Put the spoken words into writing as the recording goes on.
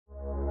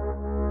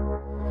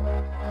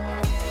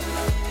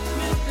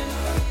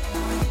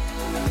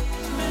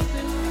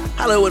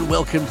Hello and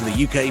welcome to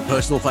the UK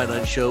Personal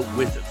Finance Show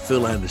with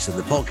Phil Anderson,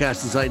 the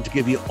podcast designed to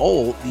give you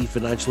all the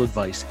financial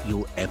advice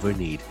you'll ever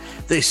need.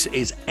 This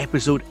is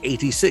episode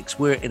 86,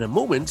 where in a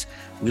moment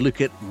we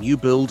look at new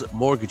build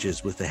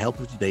mortgages with the help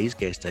of today's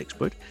guest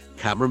expert,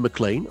 Cameron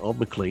McLean of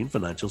McLean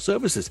Financial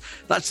Services.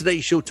 That's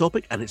today's show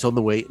topic, and it's on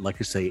the way, like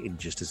I say, in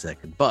just a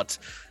second. But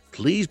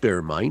please bear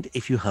in mind,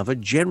 if you have a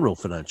general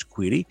financial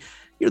query,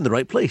 you're in the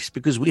right place,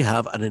 because we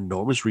have an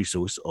enormous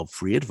resource of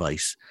free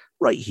advice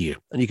right here.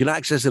 And you can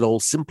access it all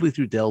simply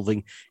through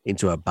delving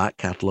into our back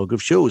catalogue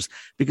of shows.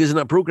 Because in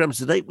our programs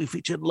today, we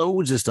featured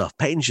loads of stuff: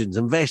 pensions,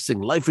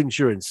 investing, life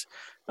insurance,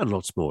 and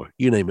lots more.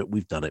 You name it,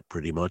 we've done it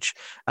pretty much.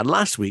 And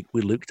last week,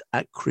 we looked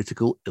at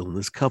critical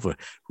illness cover.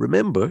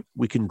 Remember,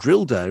 we can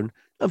drill down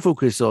and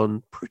focus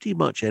on pretty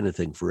much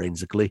anything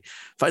forensically.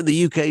 Find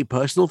the UK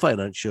Personal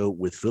Finance Show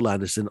with Phil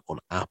Anderson on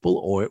Apple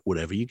or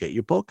wherever you get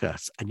your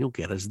podcasts, and you'll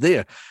get us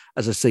there.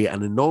 As I say,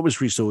 an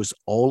enormous resource,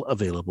 all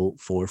available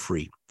for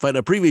free. Find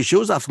our previous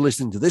shows after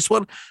listening to this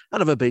one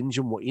and have a binge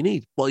on what you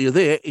need. While you're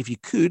there, if you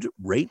could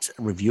rate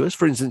and review us,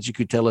 for instance, you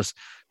could tell us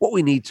what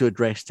we need to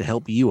address to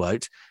help you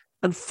out,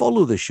 and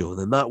follow the show.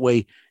 Then that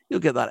way, you'll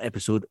get that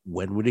episode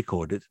when we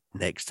record it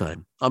next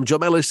time. I'm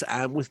John Ellis,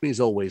 and with me as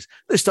always,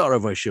 the star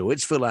of our show,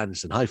 it's Phil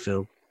Anderson. Hi,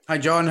 Phil. Hi,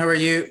 John. How are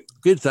you?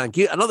 Good, thank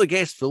you. Another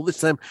guest, Phil,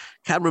 this time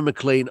Cameron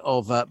McLean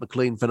of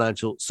McLean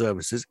Financial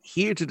Services,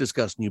 here to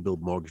discuss new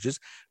build mortgages.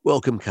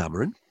 Welcome,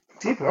 Cameron.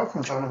 Indeed,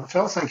 welcome, John and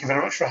Phil. Thank you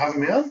very much for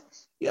having me on.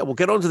 Yeah, we'll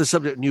get on to the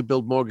subject of new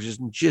build mortgages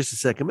in just a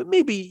second, but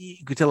maybe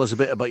you could tell us a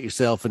bit about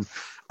yourself and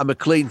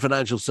McLean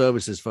Financial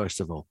Services,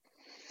 first of all.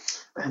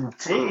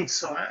 Indeed.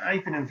 So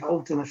I've been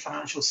involved in the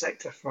financial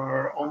sector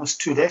for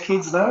almost 2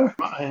 decades now.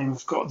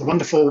 I've got the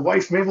wonderful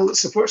wife, Mabel, that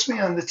supports me,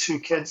 and the 2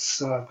 kids.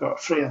 So I've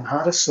got Freya and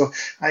Harris. So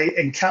I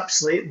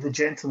encapsulate the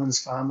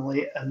gentleman's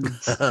family, and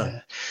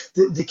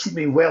they keep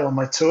me well on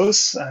my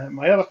toes.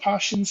 My other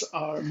passions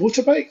are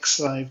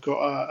motorbikes. I've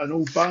got an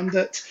old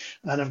Bandit,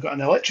 and I've got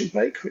an electric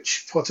bike,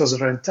 which potters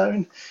around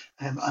town.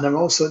 And I'm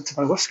also into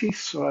my whiskey,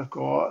 so I've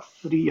got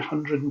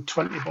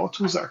 320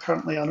 bottles that are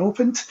currently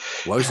unopened.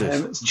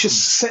 It's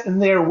just sitting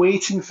there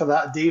waiting for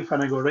that day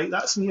when I go, right,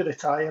 that's me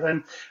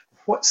retiring.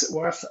 What's it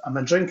worth? Am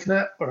I drinking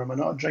it or am I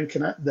not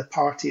drinking it? The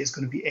party is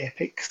going to be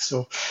epic.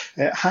 So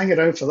hang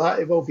around for that.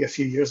 It will be a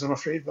few years, I'm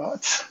afraid,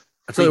 but...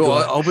 I tell you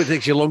what, I hope it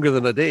takes you longer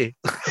than a day.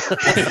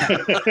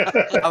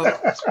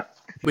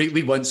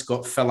 We once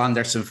got Phil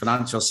Anderson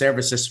Financial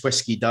Services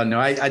whiskey done. Now,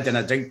 I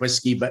didn't drink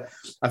whiskey, but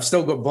I've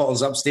still got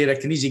bottles upstairs.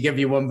 I can easily give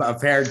you one, but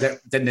I've heard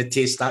that didn't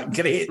taste that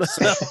great.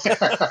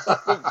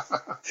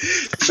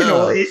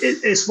 So.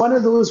 It's one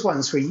of those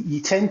ones where you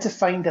tend to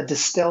find a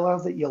distiller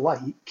that you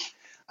like,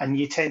 and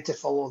you tend to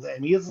follow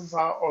them, either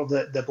that or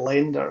the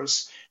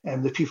blenders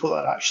and the people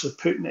that are actually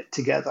putting it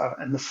together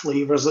and the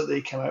flavours that they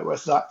come out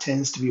with. That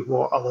tends to be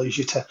what allows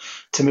you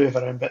to move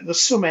around. But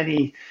there's so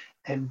many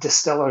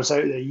distillers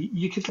out there,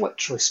 you could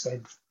literally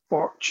spend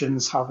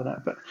fortunes having it.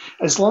 But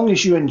as long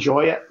as you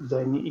enjoy it,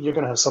 then you're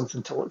going to have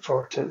something to look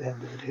forward to at the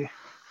end of the day.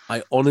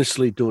 I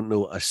honestly don't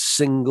know a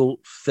single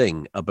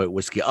thing about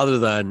whiskey other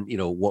than,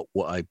 what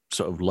I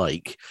sort of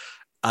like.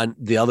 And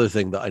the other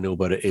thing that I know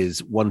about it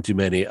is one too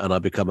many, and I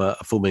become a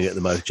foaming at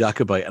the mouth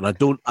Jacobite. And I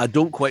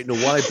don't quite know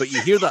why, but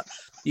you hear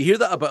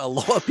that about a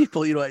lot of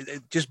people.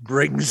 It just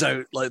brings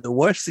out like the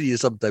worst in you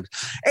sometimes.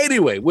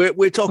 Anyway,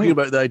 we're talking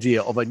about the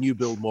idea of a new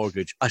build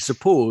mortgage. I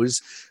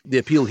suppose the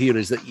appeal here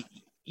is that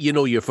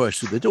you're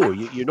first through the door.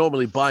 You're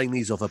normally buying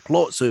these off a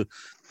plot, so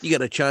you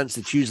get a chance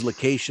to choose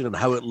location and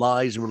how it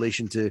lies in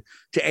relation to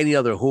any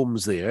other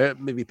homes there.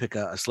 Maybe pick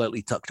a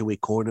slightly tucked away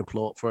corner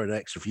plot for an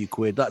extra few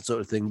quid, that sort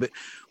of thing. But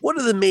what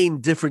are the main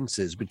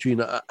differences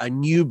between a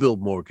new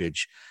build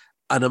mortgage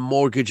and a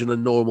mortgage and a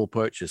normal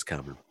purchase,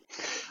 Cameron?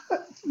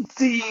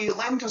 The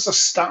lenders are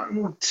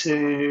starting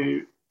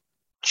to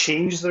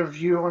change their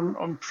view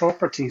on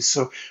properties.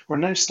 So we're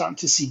now starting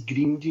to see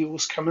green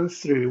deals coming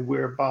through,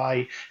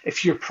 whereby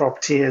if your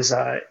property is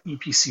a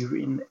EPC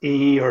rating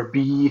A or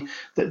B,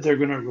 that they're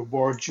going to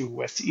reward you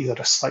with either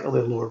a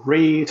slightly lower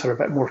rate or a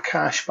bit more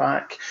cash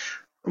back.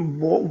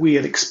 What we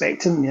are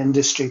expecting the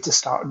industry to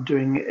start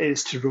doing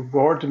is to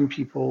rewarding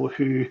people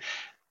who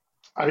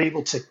are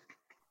able to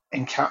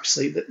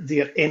encapsulate that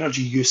their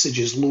energy usage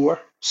is lower,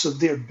 so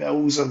their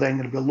bills are then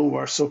going to be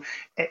lower, so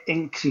it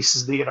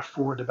increases their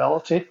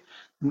affordability.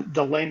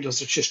 The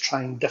lenders are just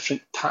trying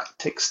different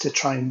tactics to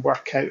try and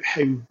work out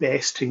how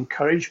best to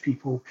encourage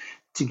people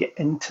to get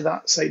into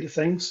that side of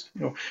things.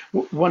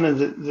 One of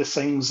the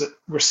things that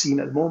we're seeing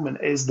at the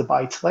moment is the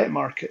buy-to-let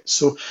market.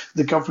 So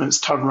the government's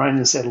turned around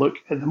and said, look,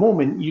 at the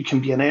moment you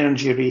can be an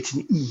energy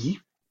rating E,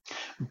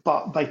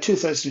 but by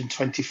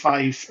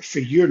 2025, for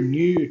your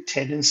new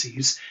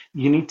tenancies,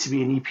 you need to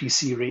be an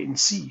EPC rating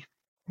C.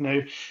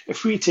 Now,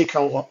 if we take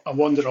a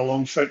wander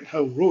along Fountain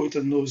Hill Road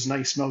and those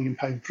nice £1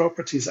 million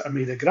properties that are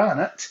made of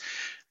granite,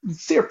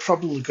 they're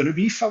probably going to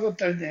be further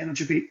down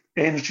the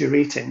energy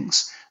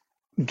ratings.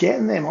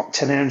 Getting them up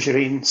to an energy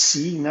rating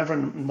C, never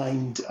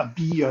mind a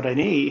B or an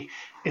A,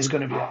 is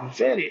going to be a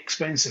very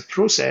expensive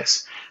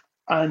process.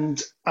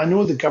 And I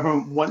know the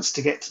government wants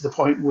to get to the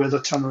point where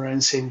they're turning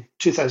around saying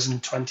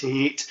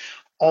 2028,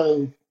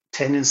 all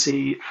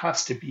tenancy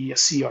has to be a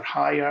C or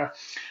higher.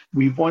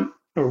 We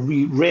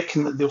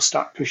reckon that they'll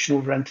start pushing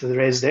over into the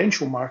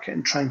residential market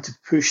and trying to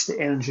push the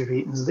energy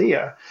ratings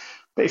there.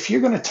 But if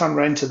you're going to turn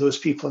around to those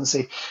people and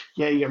say,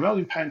 yeah, your £1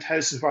 million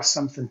house is worth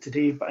something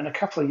today, but in a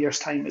couple of years'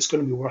 time, it's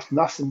going to be worth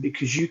nothing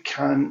because you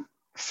can't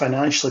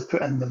financially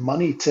put in the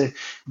money to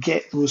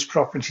get those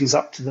properties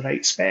up to the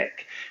right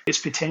spec, it's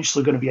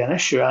potentially going to be an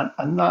issue.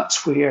 And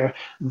that's where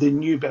the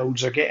new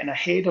builds are getting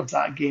ahead of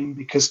that game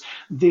because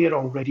they're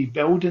already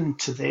building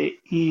to the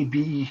A,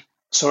 B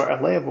sort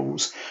of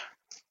levels.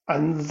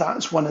 And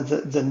that's one of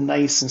the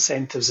nice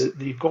incentives that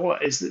they've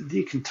got is that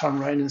they can turn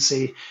around and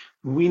say,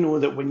 we know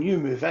that when you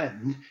move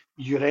in,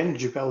 your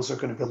energy bills are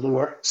going to be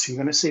lower, so you're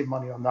going to save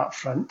money on that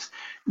front.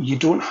 You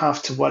don't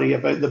have to worry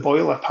about the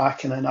boiler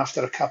packing in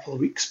after a couple of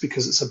weeks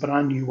because it's a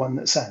brand new one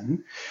that's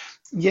in.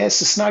 Yes,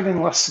 the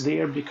snagging list's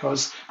there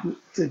because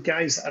the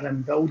guys that are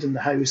in building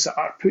the house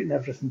are putting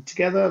everything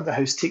together. The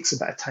house takes a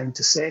bit of time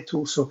to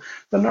settle, so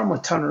they're normally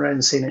turning around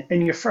and saying,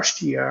 in your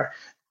first year,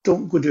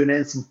 don't go doing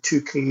anything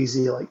too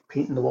crazy like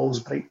painting the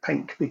walls bright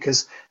pink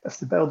because if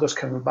the builder's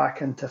coming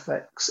back in to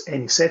fix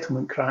any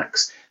settlement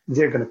cracks,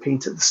 they're going to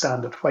paint it the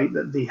standard white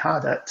that they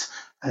had it.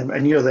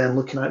 And you're then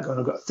looking at going,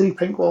 I've got 3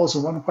 pink walls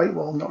and 1 white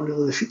wall, not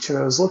really the feature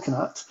I was looking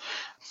at.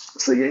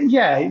 So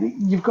yeah,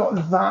 you've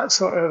got that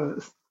sort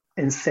of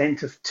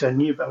incentive to a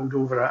new build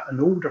over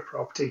an older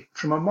property.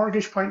 From a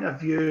mortgage point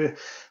of view,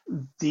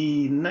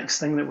 the next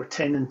thing that we're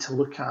tending to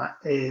look at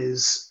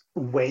is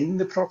when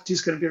the property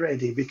is going to be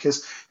ready,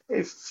 because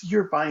if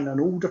you're buying an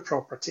older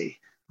property,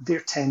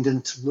 they're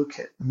tending to look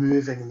at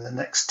moving in the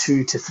next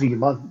 2 to 3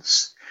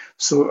 months.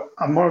 So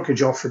a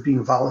mortgage offer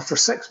being valid for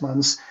 6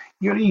 months,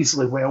 you're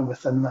easily well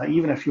within that,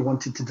 even if you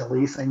wanted to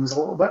delay things a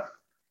little bit.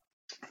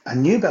 A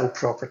new build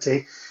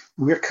property,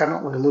 we're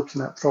currently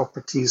looking at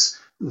properties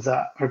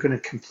that are going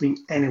to complete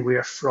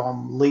anywhere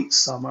from late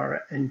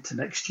summer into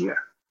next year.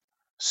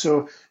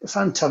 So if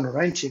I'm turning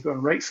around to you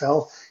going, right,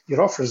 Phil,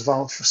 your offer is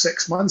valid for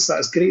 6 months,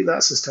 that's great,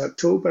 that's us to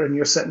October, and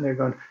you're sitting there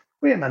going,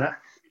 wait a minute,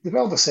 the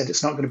builder said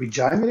it's not going to be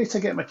January to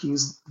get my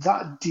keys.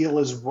 That deal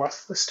is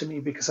worthless to me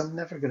because I'm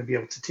never going to be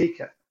able to take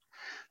it.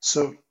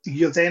 So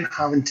you're then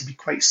having to be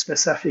quite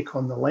specific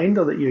on the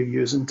lender that you're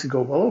using to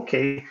go, well,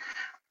 okay,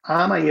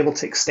 am I able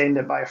to extend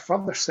it by a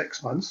further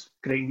 6 months?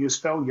 Great news,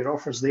 Phil, your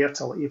offer's there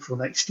till April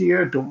next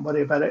year. Don't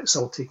worry about it, it's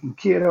all taken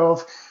care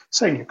of.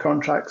 Sign your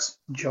contracts,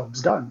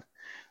 job's done.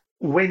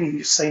 When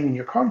you're signing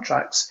your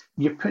contracts,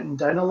 you're putting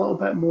down a little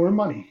bit more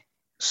money.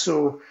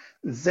 So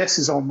this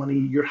is all money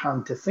you're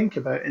having to think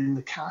about in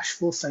the cash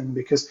flow thing,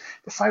 because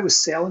if I was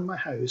selling my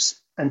house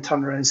and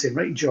turn around and say,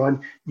 right,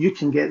 John, you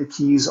can get the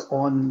keys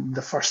on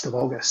the 1st of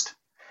August.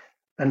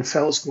 And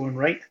Phil's going,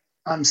 right,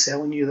 I'm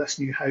selling you this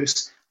new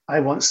house.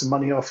 I want some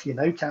money off you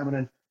now,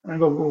 Cameron. And I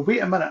go, well,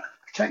 wait a minute.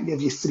 I can't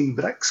give you 3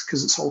 bricks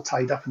because it's all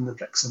tied up in the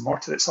bricks and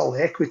mortar. It's all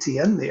equity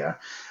in there.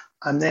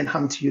 And then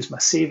having to use my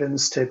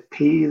savings to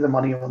pay the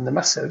money on the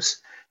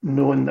missives,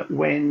 knowing that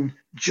when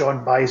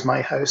John buys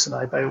my house and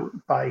I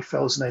buy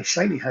Phil's nice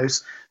shiny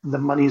house, the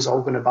money is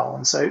all going to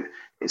balance out.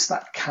 It's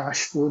that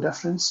cash flow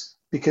difference.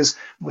 Because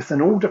with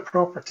an older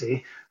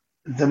property,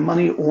 the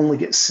money only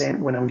gets sent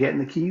when I'm getting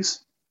the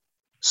keys.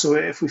 So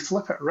if we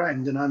flip it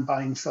around and I'm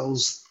buying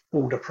Phil's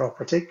older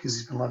property, because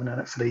he's been living in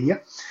it for a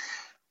year,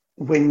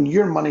 when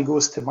your money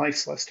goes to my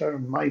solicitor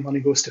and my money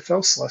goes to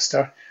Phil's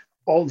solicitor,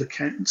 all the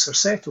accounts are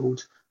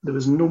settled. There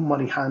was no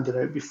money handed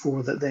out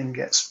before that then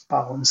gets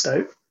balanced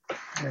out.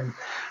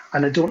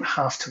 And I don't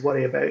have to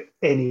worry about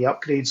any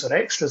upgrades or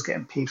extras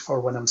getting paid for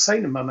when I'm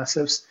signing my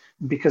missives,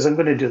 because I'm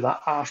going to do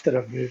that after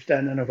I've moved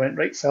in. And I went,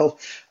 right, Phil,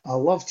 I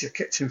loved your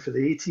kitchen for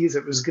the 80s.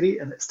 It was great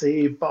in its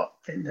day, but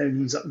it now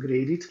needs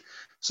upgraded.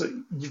 So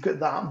you've got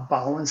that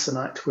balancing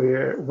act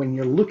where when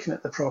you're looking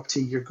at the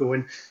property, you're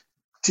going,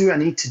 do I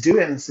need to do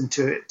anything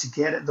to it to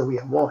get it the way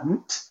I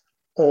want?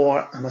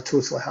 Or am I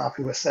totally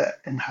happy with it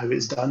and how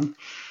it's done?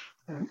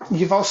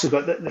 You've also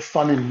got the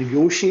fun in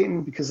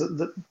negotiating, because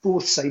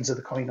both sides of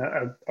the coin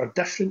are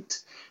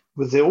different.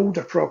 With the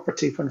older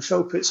property, when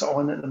Phil puts it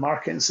on at the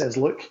market and says,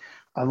 look,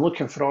 I'm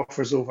looking for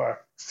offers over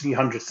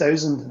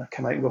 300,000, and I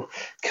come out and go,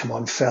 come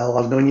on, Phil,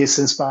 I've known you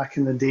since back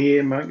in the day,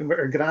 and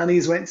our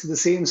grannies went to the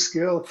same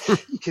school.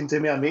 You can do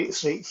me a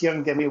mate's rate here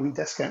and give me a wee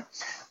discount.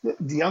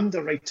 The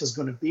underwriter's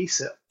going to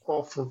base it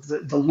off of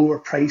the lower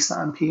price that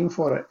I'm paying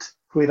for it.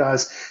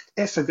 Whereas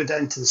if I go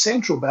down to the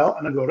central belt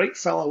and I go, right,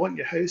 Phil, I want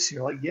your house,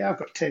 you're like, yeah, I've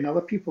got 10 other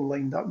people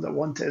lined up that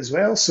want it as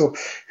well. So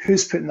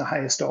who's putting the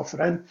highest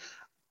offer in?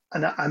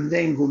 And I'm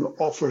then going to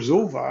offers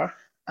over,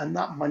 and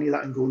that money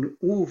that I'm going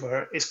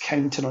over is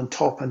counting on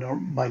top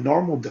of my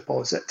normal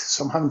deposit.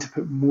 So I'm having to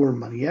put more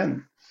money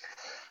in.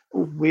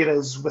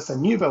 Whereas with a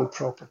new build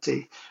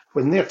property,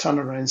 when they're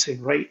turning around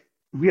saying, right,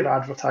 we're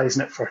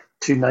advertising it for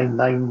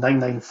 299,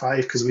 995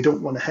 because we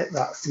don't want to hit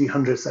that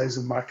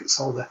 300,000 mark. It's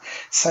all the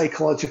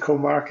psychological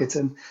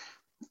marketing.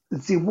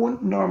 They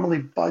won't normally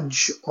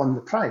budge on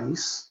the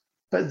price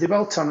But they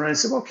will turn around and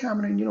say, well,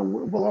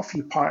 Cameron, we'll offer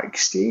you part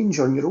exchange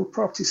on your old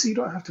property, so you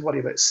don't have to worry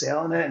about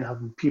selling it and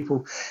having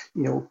people,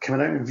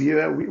 coming out and view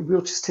it.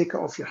 We'll just take it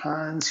off your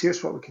hands.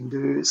 Here's what we can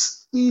do.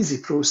 It's easy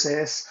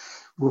process.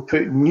 We'll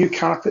put new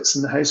carpets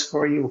in the house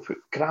for you. We'll put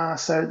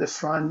grass out the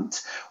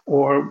front,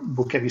 or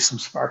we'll give you some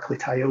sparkly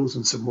tiles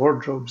and some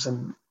wardrobes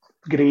and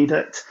grade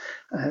it.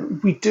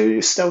 We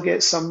do still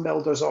get some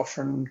builders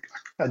offering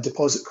a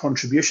deposit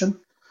contribution.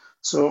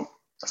 So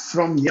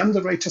from the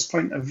underwriter's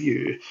point of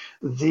view,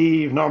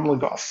 they've normally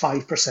got a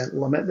 5%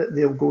 limit that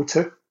they'll go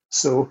to.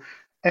 So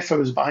if I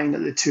was buying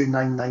at the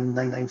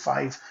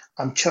 299,995,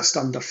 I'm just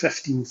under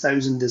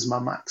 15,000 is my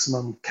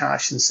maximum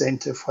cash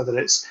incentive, whether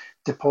it's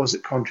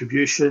deposit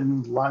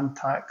contribution, land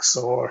tax,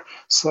 or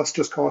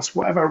solicitor's cost,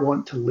 whatever I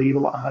want to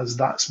label it as,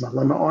 that's my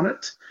limit on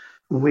it.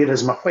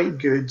 Whereas my white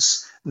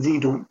goods, they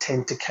don't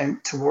tend to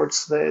count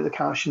towards the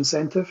cash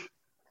incentive.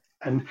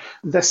 And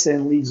this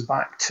then leads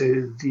back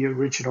to the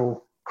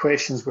original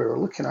questions we were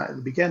looking at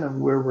the beginning,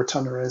 where we're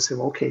turning around and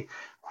saying, okay,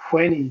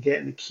 when are you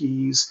getting the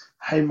keys?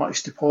 How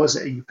much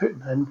deposit are you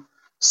putting in?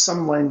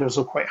 Some lenders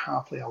will quite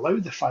happily allow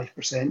the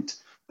 5%,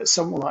 but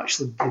some will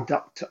actually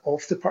deduct it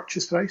off the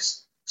purchase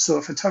price. So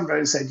if I turned around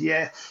and said,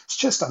 yeah, it's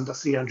just under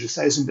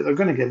 300,000, but they're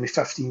going to give me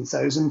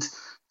 15,000,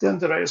 the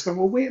underwriter's going,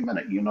 well, wait a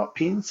minute, you're not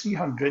paying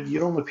 300,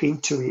 you're only paying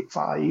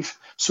 285,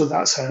 so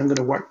that's how I'm going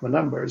to work my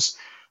numbers.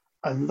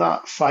 And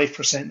that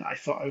 5% that I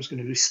thought I was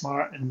going to be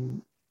smart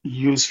and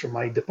use for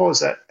my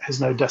deposit has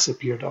now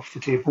disappeared off the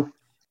table.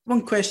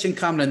 One question,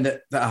 Cameron,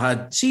 that I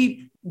had.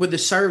 See, with the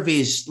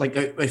surveys, like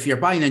if you're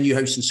buying a new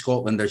house in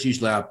Scotland, there's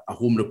usually a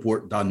home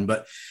report done,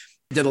 but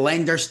do the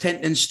lenders tend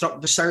to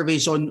instruct the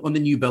surveys on the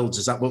new builds?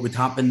 Is that what would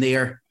happen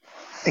there?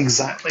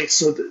 Exactly.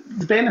 So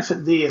the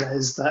benefit there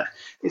is that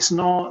it's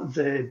not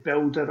the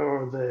builder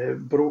or the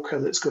broker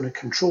that's going to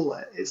control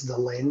it, it's the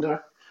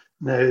lender.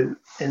 Now,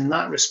 in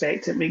that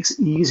respect, it makes it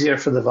easier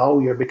for the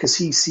valuer because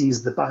he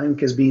sees the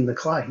bank as being the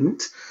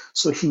client,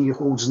 so he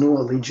holds no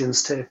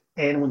allegiance to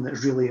anyone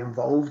that's really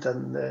involved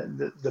in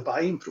the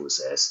buying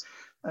process,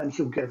 and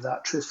he'll give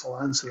that truthful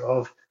answer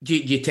of... Do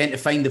you tend to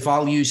find the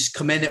values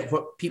come in at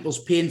what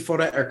people's paying for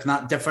it, or can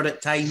that differ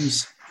at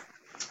times?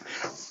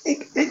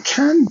 It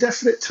can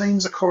differ at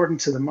times according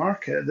to the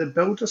market. The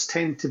builders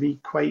tend to be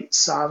quite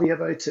savvy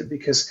about it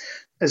because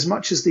as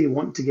much as they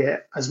want to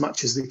get as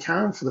much as they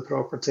can for the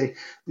property,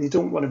 they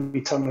don't want to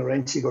be turning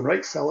around to you going,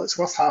 right, Phil, it's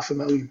worth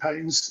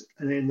 £500,000.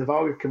 And then the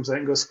valuer comes out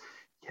and goes,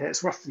 yeah,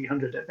 it's worth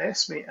 300 at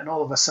best, mate. And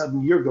all of a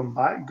sudden you're going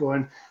back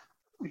going,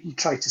 you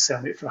tried to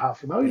sell me it for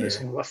 £500,000, it's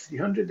only worth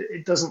 300.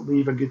 It doesn't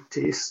leave a good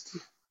taste.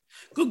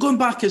 Going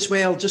back as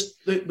well, just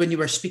when you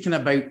were speaking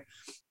about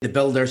the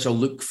builders will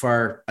look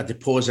for a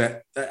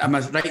deposit, am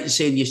I right in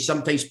saying you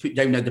sometimes put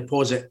down a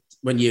deposit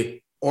when you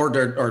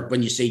order or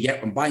when you say, yeah,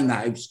 I'm buying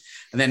that house,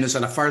 and then there's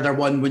a further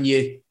one when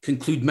you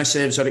conclude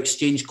missives or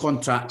exchange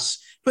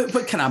contracts?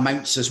 What kind of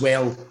amounts as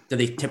well do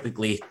they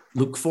typically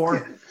look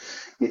for?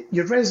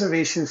 Your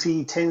reservation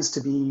fee tends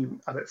to be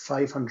about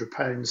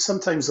 £500.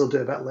 Sometimes they'll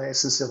do a bit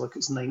less and say, look,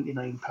 it's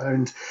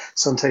 £99.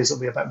 Sometimes it'll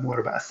be a bit more,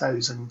 about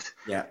 £1,000.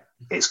 Yeah.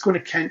 It's going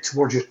to count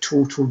towards your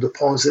total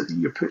deposit that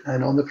you're putting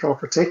in on the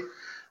property.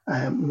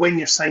 When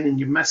you're signing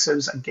your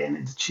missives, again,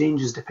 it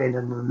changes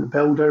depending on the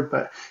builder,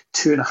 but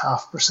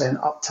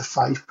 2.5% up to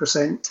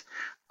 5%,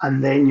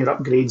 and then your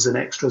upgrades and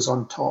extras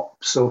on top.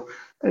 So,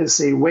 as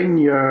I say, when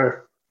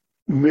you're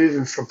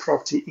moving from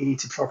property A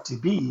to property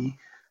B,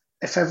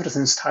 if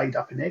everything's tied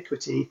up in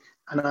equity,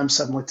 and I'm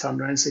suddenly turned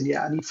around and saying,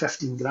 yeah, I need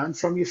 15 grand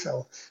from you,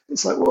 Phil,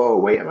 it's like, whoa,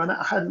 wait a minute,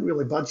 I hadn't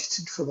really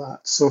budgeted for that.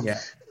 So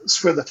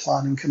it's where the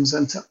planning comes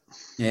into it.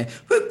 Yeah.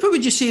 What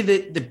would you say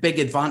the big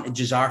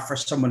advantages are for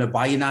someone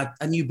buying a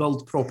new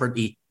build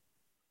property?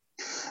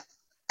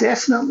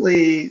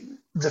 Definitely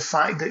the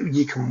fact that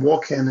you can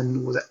walk in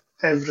and know that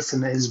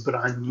everything is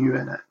brand new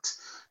in it.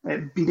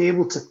 Being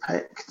able to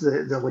pick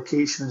the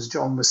location, as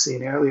John was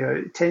saying earlier,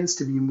 it tends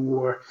to be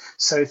more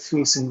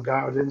south-facing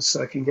gardens,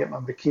 so I can get my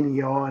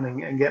bikini on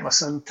and get my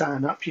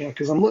suntan up here,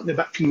 because I'm looking a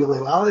bit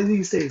Peely Valley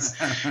these days.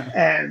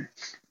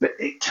 But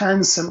it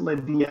can simply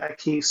be a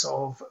case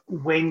of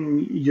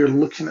when you're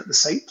looking at the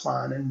site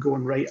plan and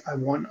going, right, I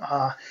want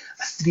a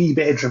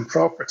 3-bedroom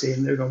property,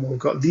 and they're going, well, we've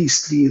got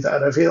these 3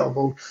 that are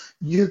available.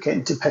 You're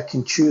getting to pick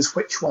and choose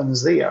which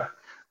one's there.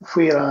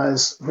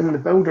 Whereas when the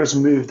builder's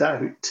moved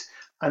out,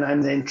 and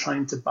I'm then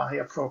trying to buy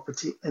a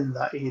property in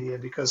that area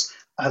because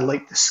I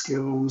like the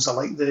schools, I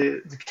like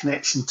the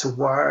connection to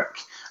work,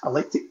 I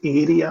like the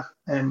area,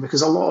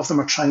 because a lot of them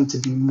are trying to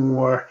be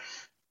more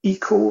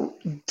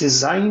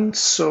eco-designed.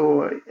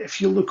 So if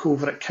you look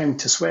over at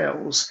Countess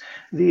Wells,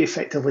 they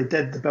effectively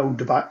did the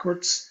build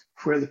backwards,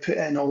 where they put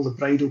in all the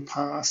bridle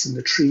paths and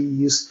the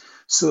trees,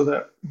 so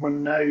that we're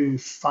now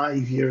 5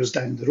 years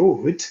down the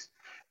road,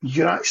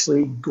 you're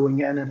actually going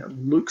in and it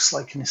looks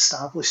like an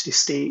established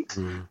estate,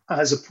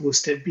 as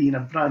opposed to it being a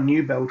brand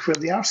new build where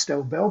they are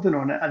still building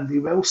on it, and they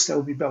will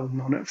still be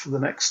building on it for the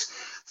next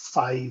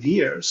 5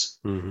 years.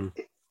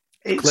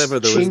 It's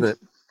clever though, isn't it?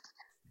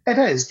 It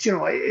is. Do you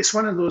know, it's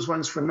one of those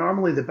ones where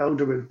normally the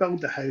builder would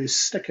build the house,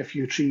 stick a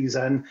few trees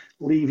in,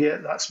 leave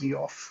it, that's me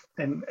off.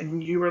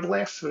 And you were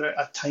left for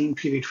a time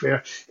period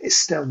where it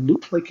still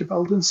looked like a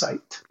building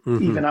site,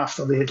 Hmm. even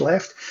after they had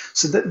left.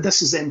 So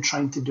this is them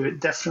trying to do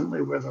it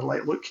differently, where they're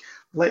like, look,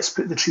 let's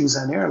put the trees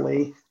in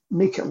early,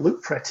 make it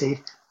look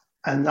pretty,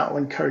 and that'll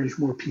encourage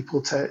more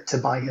people to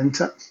buy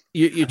into it.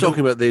 You're I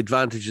talking don't. about the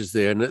advantages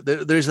there, and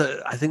there's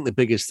I think the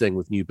biggest thing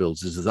with new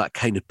builds is that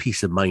kind of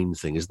peace of mind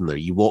thing, isn't there?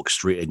 You walk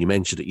straight in, you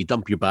mentioned it, you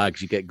dump your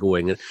bags, you get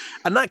going,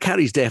 and that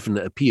carries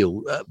definite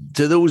appeal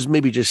to those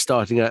maybe just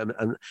starting out,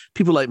 and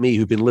people like me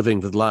who've been living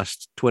for the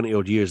last 20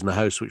 odd years in a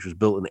house which was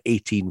built in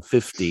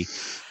 1850.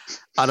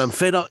 And I'm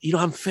fed up,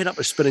 I'm fed up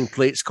of spinning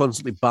plates,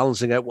 constantly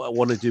balancing out what I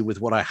want to do with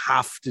what I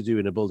have to do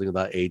in a building of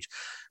that age.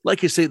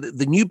 Like I say,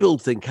 the new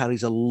build thing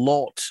carries a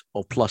lot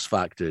of plus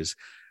factors,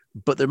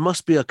 but there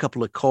must be a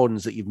couple of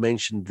cons that you've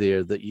mentioned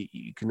there that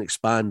you can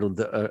expand on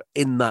that are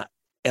in that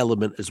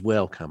element as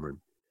well,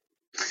 Cameron.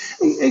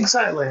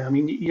 Exactly. I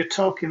mean, you're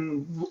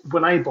talking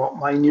when I bought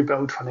my new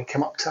build when I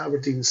came up to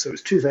Aberdeen, so it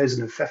was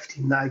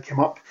 2015 that I came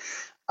up,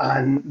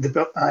 and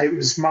it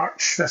was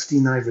March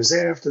 15 I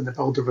reserved, and the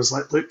builder was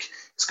like, look,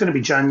 it's going to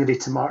be January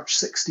to March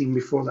 16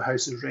 before the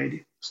house is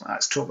ready. So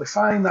that's totally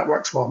fine. That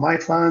works well my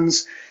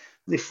plans.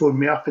 They phoned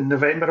me up in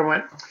November and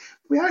went,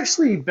 we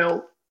actually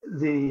built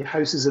the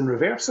houses in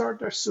reverse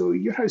order, so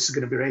your house is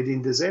going to be ready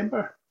in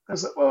December. I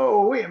was like,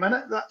 oh, wait a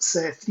minute, that's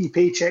 3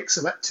 paychecks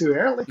a bit too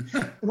early.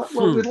 I'm like,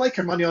 well, Hmm. we'd like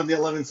our money on the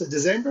 11th of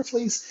December,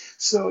 please.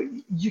 So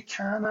you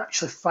can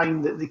actually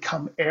find that they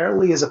come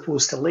early as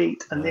opposed to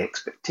late, and the Yeah.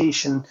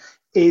 expectation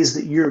is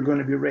that you're going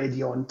to be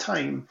ready on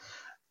time.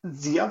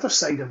 The other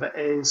side of it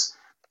is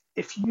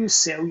if you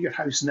sell your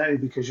house now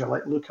because you're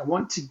like, look, I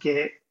want to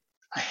get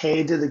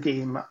ahead of the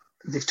game.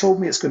 They've told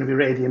me it's going to be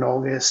ready in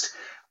August.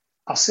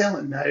 I'll sell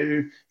it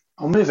now.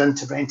 I'll move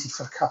into rented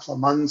for a couple of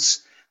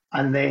months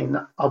and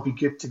then I'll be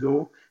good to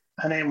go.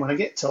 And then when I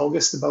get to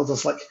August, the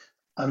builder's like,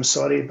 I'm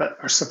sorry, but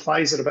our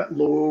supplies are a bit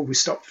low. We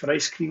stopped for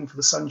ice cream for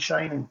the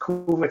sunshine and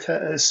COVID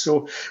hit us.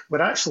 So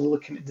we're actually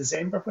looking at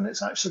December when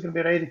it's actually going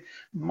to be ready.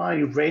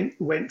 My rent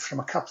went from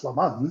a couple of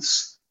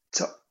months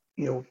to,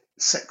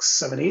 6,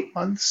 7, 8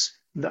 months.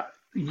 That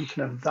you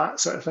can have that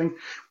sort of thing.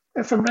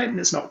 If I'm renting,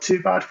 it's not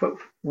too bad. But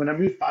when I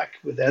moved back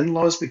with the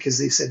in-laws because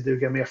they said they would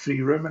give me a free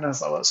room, and I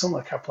was like, well, it's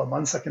only a couple of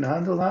months, I can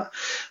handle that.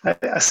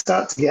 I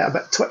start to get a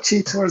bit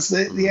twitchy towards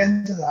the Hmm.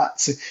 end of that.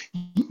 So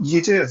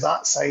you do have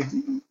that side.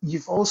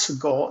 You've also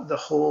got the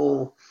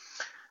whole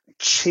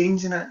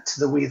changing it to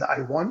the way that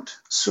I want.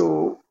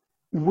 So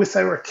with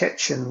our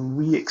kitchen,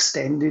 we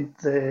extended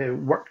the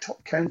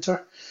worktop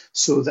counter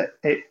so that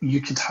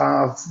you could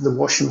have the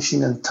washing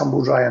machine and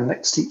tumble dryer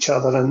next to each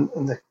other, and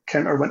the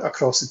counter went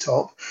across the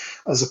top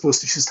as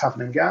opposed to just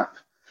having a gap.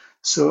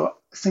 So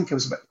I think it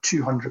was about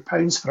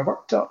 £200 for a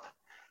worktop.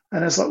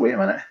 And I was like, wait a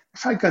minute,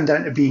 if I'd gone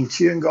down to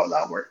B&Q and got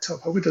that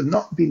worktop, I would have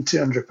not been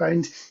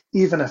 £200,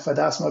 even if I'd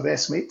asked my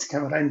best mate to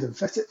come around and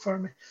fit it for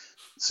me.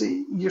 So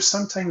you're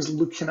sometimes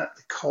looking at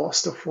the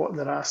cost of what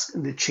they're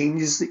asking, the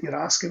changes that you're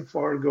asking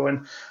for,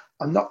 going,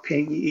 I'm not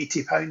paying you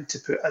 £80 to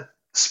put a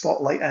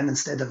spotlight in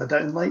instead of a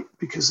downlight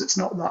because it's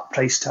not that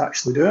price to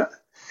actually do it.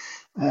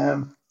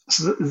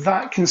 So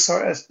that can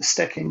sort of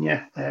stick in you.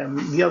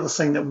 The other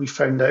thing that we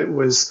found out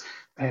was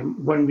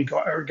when we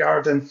got our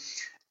garden,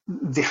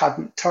 they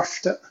hadn't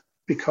turfed it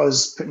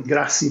because putting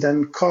grass seed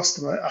in cost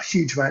them a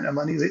huge amount of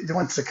money. They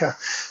wanted a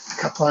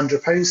couple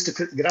 £100 to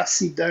put the grass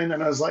seed down,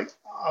 and I was like,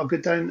 I'll go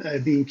down to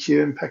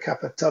B&Q and pick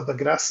up a tub of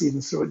grass seed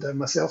and throw it down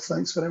myself.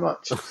 Thanks very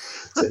much. So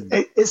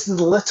it's the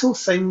little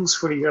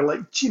things where you're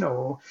like,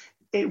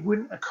 it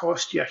wouldn't have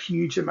cost you a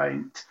huge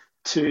amount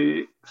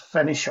to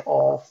finish it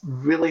off,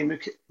 really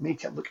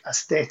make it look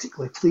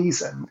aesthetically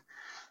pleasing.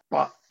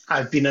 But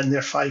I've been in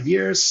there 5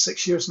 years,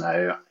 6 years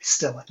now. I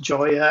still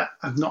enjoy it.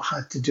 I've not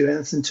had to do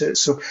anything to it.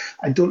 So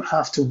I don't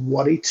have to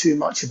worry too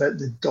much about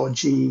the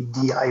dodgy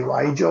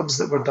DIY jobs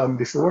that were done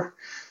before.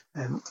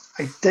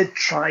 I did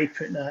try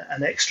putting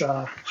an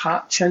extra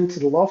hatch into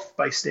the loft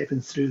by stepping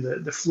through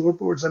the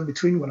floorboards in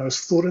between when I was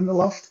flooring the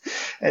loft.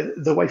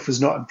 The wife was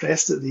not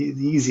impressed at the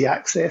easy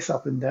access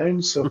up and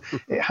down, so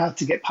it had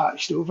to get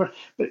patched over.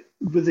 But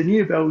with the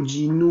new build,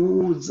 you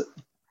know that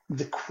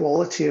the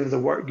quality of the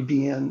work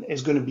being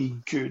is going to be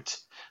good,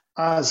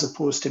 as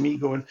opposed to me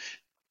going,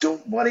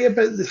 don't worry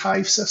about the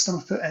hive system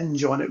I put in,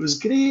 John. It was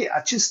great.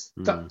 I just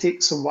Hmm. duct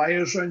taped some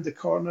wires around the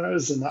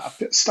corners and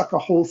stuck a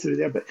hole through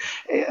there, but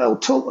it'll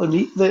totally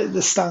meet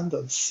the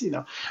standards.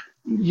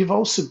 You've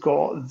also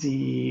got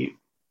the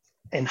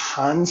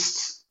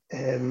enhanced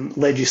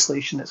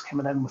legislation that's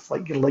coming in with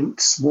like your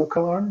linked smoke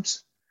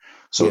alarms.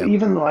 So Yeah.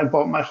 even though I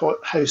bought my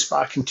house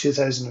back in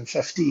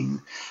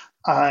 2015,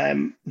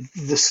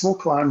 the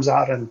smoke alarms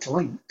are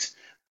interlinked,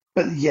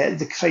 but yet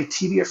the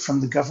criteria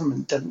from the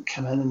government didn't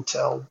come in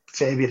until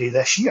February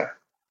this year.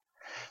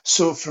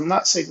 So from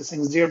that side of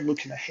things, they're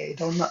looking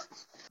ahead on that.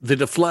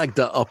 They'd have flagged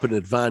that up in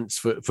advance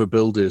for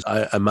builders,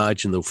 I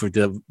imagine, though, for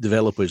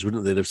developers,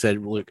 wouldn't they? They'd have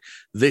said, look,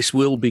 this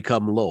will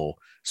become law,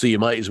 so you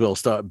might as well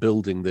start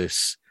building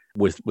this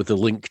with the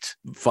linked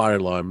fire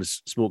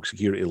alarms, smoke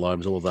security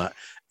alarms, all of that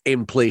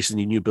in place in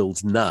your new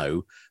builds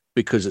now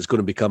because it's going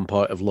to become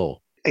part of law.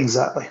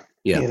 Exactly.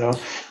 Yeah. You know,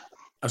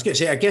 I was going to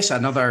say, I guess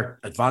another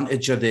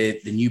advantage of the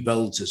new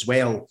builds as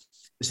well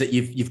is that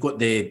you've got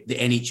the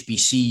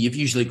NHBC. You've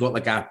usually got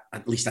like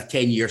at least a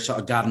 10-year sort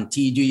of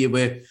guarantee, do you,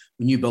 with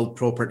new build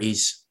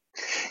properties?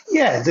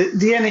 Yeah, the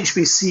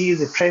NHBC,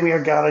 the Premier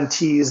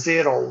guarantees,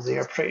 they're all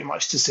there pretty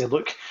much to say,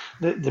 look,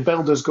 the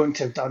builder's going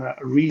to have done a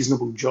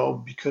reasonable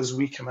job because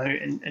we come out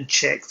and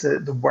check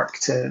the work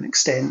to an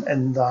extent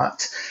in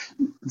that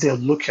they'll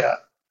look at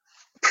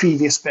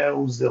previous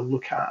builds, they'll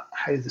look at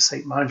how the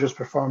site manager's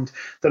performed.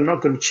 They're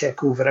not going to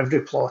check over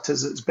every plot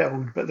as it's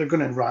built, but they're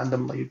going to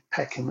randomly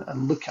pick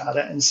and look at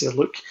it and say,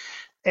 look,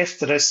 if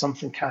there is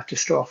something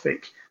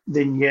catastrophic,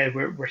 then yeah,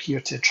 we're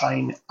here to try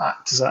and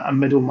act as a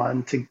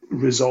middleman to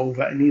resolve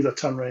it and either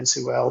turn around and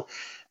say, well,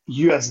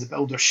 you as the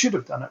builder should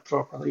have done it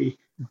properly,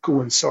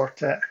 go and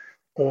sort it,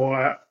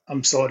 or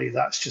I'm sorry,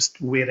 that's just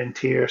wear and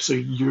tear, so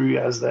you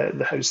as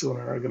the house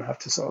owner are going to have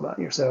to sort that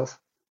yourself.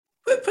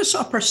 What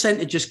sort of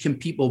percentages can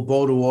people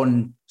borrow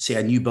on, say,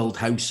 a new build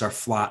house or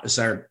flat? Is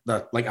there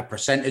like a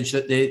percentage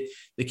that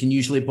they can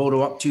usually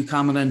borrow up to,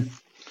 Cameron?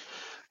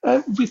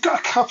 We've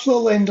got a couple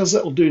of lenders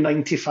that will do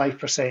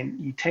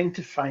 95%. You tend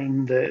to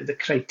find the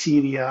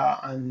criteria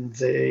and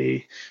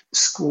the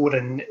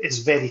scoring is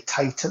very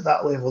tight at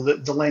that level.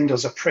 The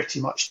lenders are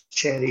pretty much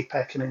cherry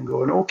picking and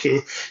going,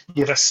 okay,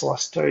 you're a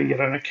solicitor,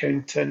 you're an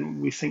accountant,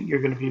 we think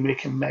you're going to be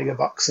making mega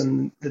bucks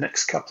in the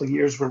next couple of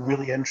years, we're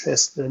really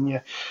interested in you.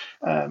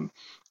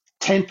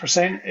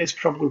 10% is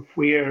probably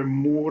where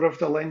more of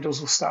the lenders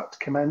will start to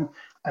come in,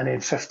 and then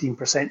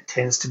 15%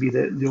 tends to be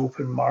the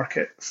open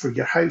market for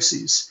your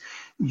houses.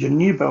 Your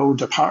new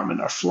build apartment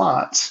or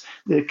flats,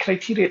 the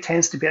criteria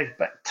tends to be a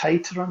bit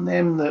tighter on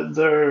them. That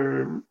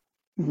they're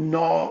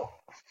not,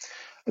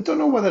 I don't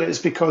know whether it's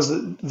because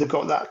they've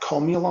got that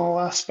communal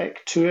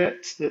aspect to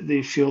it, that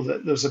they feel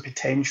that there's a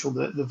potential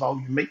that the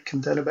value might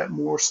come down a bit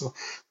more. So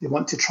they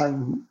want to try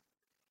and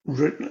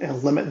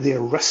limit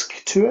their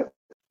risk to it.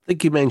 I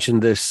think you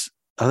mentioned this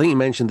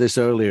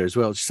earlier as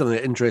well. It's something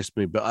that interests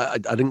me, but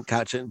I didn't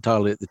catch it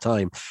entirely at the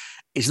time.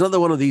 It's another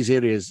one of these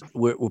areas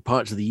where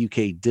parts of the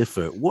UK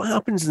differ. What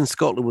happens in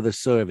Scotland with a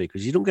survey?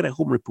 Because you don't get a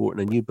home report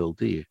in a new build,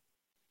 do you?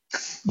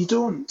 You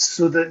don't.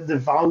 So the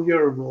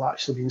valuer will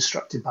actually be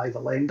instructed by the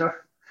lender.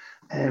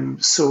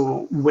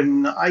 So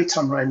when I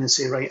turn around and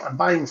say, right, I'm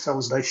buying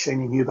Phil's nice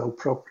shiny new build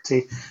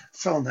property,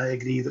 Phil and I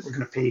agree that we're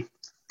going to pay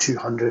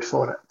 200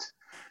 for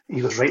it.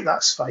 He goes, right,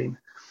 that's fine.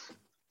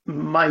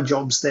 My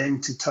job's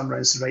then to turn around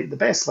and say, right, the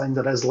best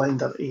lender is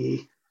lender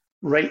A.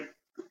 Right,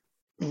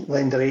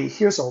 lender A,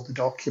 here's all the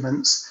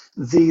documents.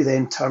 They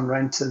then turn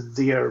around to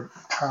their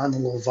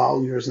panel of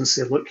valuers and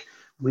say, look,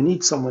 we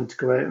need someone to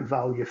go out and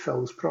value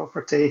Phil's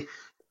property.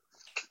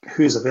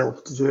 Who's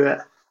available to do it?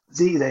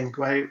 They then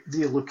go out,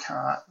 they look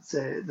at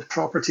the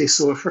property.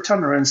 So if we're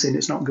turning around saying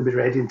it's not going to be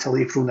ready until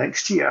April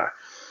next year,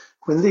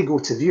 when they go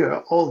to view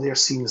it, all they're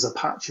seeing is a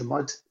patch of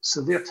mud.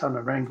 So they're turning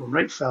around going,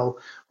 right, Phil,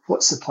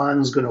 what's the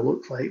plans going to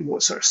look like?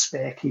 What sort of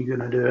spec are you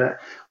going to do it?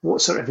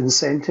 What sort of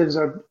incentives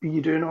are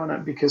you doing on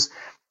it? Because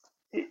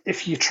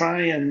if you try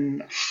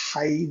and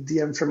hide the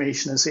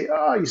information and say,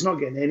 he's not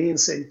getting any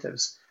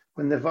incentives,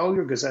 when the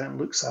valuer goes out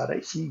and looks at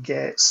it, he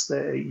gets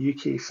the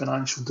UK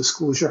financial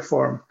disclosure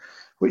form,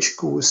 which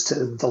goes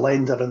to the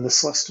lender and the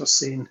solicitor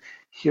saying,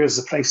 here's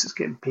the price that's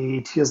getting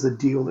paid, here's the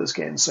deal that's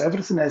getting. So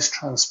everything is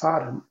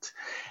transparent.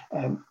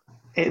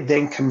 It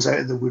then comes out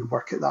of the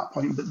woodwork at that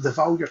point, but the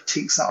valuer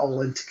takes that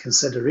all into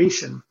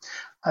consideration,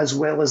 as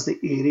well as the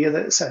area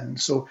that it's in.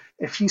 So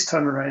if he's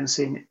turning around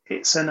saying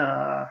it's in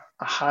a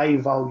high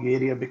value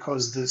area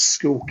because the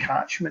school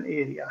catchment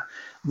area,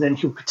 then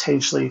he'll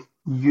potentially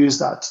use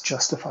that to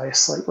justify a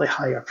slightly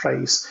higher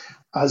price,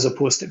 as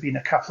opposed to being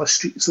a couple of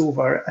streets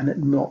over and it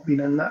not being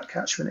in that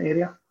catchment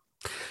area.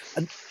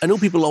 I know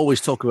people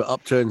always talk about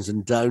upturns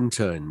and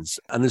downturns,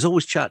 and there's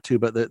always chat too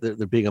about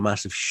there being a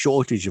massive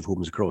shortage of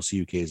homes across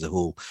the UK as a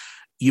whole.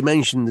 You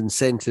mentioned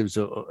incentives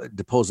or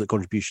deposit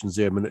contributions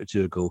there a minute or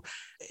two ago.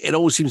 It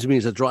always seems to me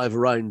as I drive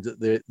around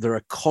that there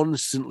are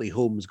constantly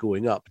homes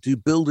going up. Do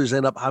builders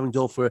end up having to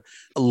offer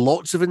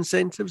lots of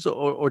incentives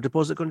or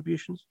deposit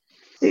contributions?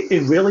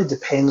 It really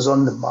depends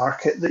on the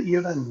market that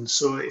you're in.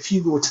 So if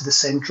you go to the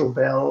Central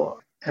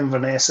Belt,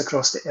 Inverness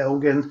across to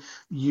Elgin,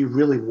 you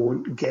really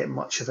won't get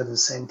much of an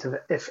incentive,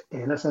 if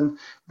anything,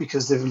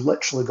 because they've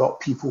literally got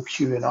people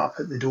queuing up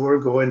at the door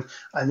going,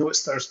 I know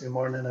it's Thursday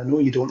morning, I know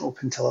you don't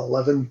open till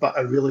 11, but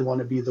I really want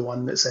to be the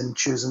one that's in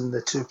choosing the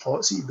 2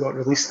 plots that you've got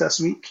released this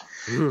week.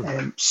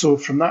 So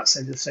from that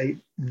side of the side,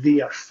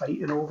 they are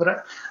fighting over it.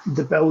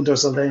 The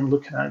builders are then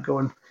looking at it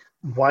going,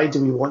 why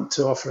do we want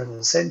to offer an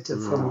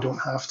incentive when we don't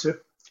have to?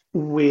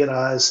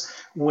 Whereas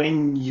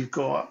when you've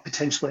got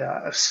potentially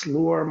a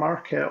slower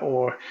market,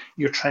 or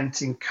you're trying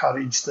to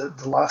encourage the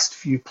last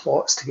few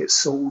plots to get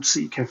sold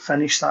so you can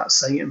finish that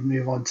site and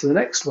move on to the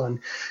next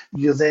one,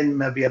 you're then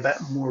maybe a bit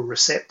more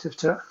receptive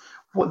to it.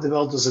 What the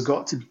builders have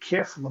got to be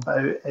careful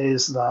about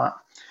is that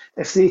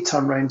if they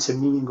turn around to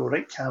me and go,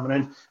 right,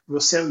 Cameron, we'll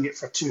sell you it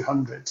for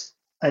 200,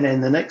 and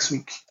then the next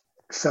week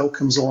Phil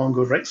comes along and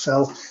goes, right,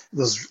 Phil,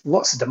 there's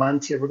lots of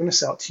demand here, we're going to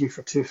sell it to you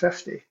for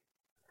 250.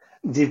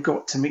 They've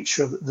got to make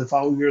sure that the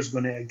valuer is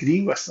going to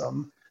agree with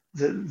them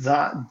that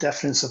that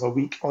difference of a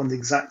week on the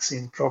exact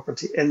same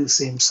property in the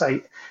same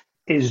site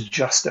is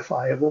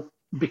justifiable,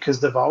 because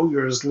the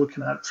valuer is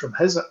looking at it from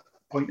his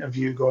point of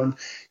view going,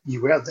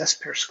 you were this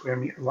per square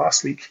metre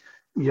last week,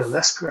 you're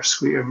this per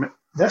square metre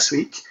this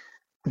week.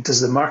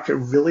 Does the market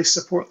really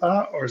support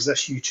that, or is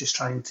this you just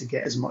trying to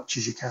get as much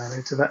as you can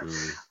out of it?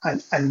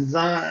 And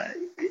that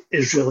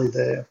is really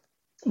the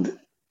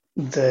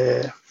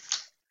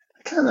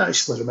I can't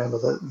actually remember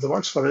the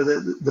words for it,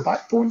 the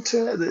backbone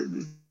to it,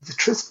 the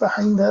truth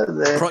behind it,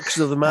 the crux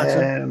of the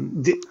matter.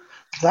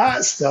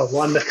 That's the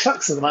one, the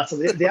crux of the matter,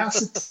 the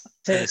acid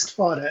test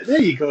for it.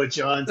 There you go,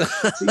 John.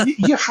 So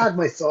you had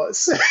my thoughts.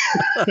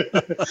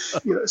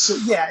 So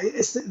yeah,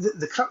 it's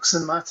the crux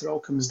of the matter all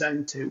comes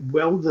down to,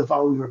 will the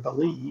valuer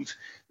believe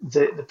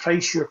that the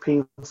price you're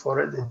paying for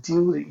it, the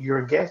deal that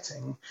you're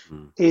getting,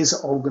 is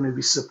all going to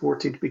be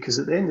supported? Because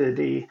at the end of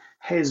the day,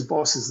 his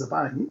boss is the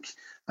bank,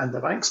 and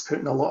the bank's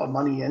putting a lot of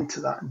money into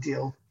that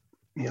deal,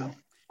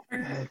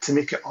 to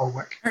make it all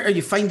work. Are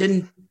you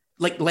finding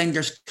like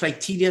lenders'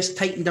 criteria's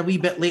tightened a wee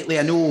bit lately?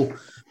 I know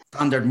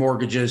standard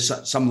mortgages,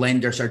 some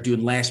lenders are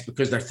doing less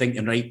because they're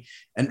thinking, right,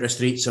 interest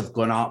rates have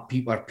gone up,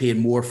 people are paying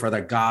more for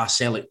their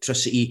gas,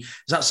 electricity.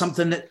 Is that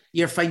something that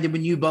you're finding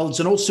with new builds?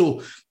 And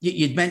also,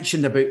 you'd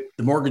mentioned about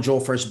the mortgage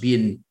offers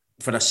being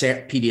for a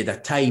certain period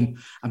of time.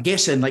 I'm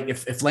guessing, like,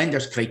 if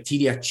lenders'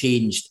 criteria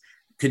changed,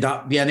 could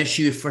that be an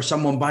issue for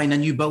someone buying a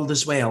new build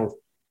as well?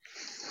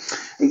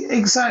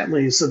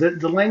 Exactly. So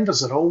the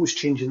lenders are always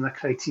changing their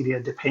criteria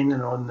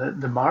depending on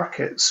the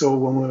market. So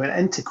when we went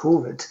into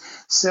COVID,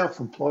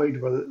 self-employed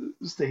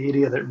was the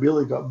area that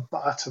really got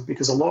battered,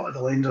 because a lot of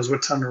the lenders were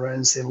turning around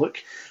and saying, look,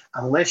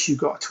 unless you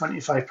got a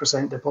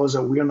 25%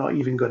 deposit, we're not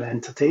even going to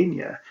entertain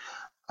you.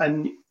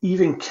 And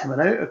even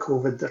coming out of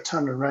COVID, they're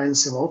turning around and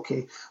saying, well,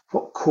 okay,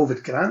 what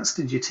COVID grants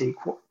did you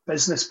take? What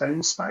business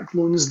bounce back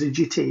loans did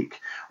you take?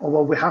 Oh,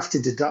 well, we have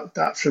to deduct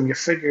that from your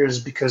figures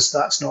because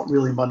that's not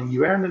really money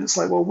you earn. And it's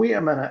like, well, wait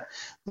a minute.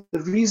 The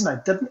reason I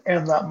didn't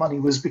earn that money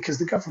was because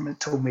the government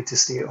told me to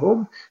stay at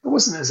home. It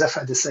wasn't as if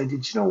I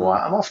decided, you know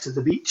what, I'm off to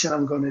the beach and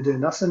I'm going to do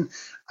nothing,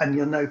 and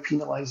you're now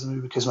penalising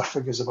me because my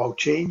figures have all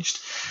changed.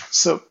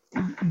 So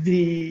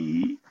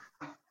the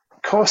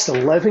cost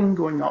of living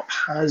going up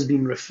has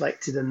been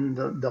reflected in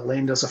the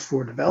lender's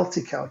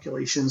affordability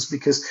calculations,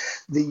 because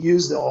they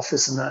use the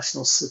Office of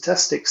National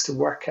Statistics to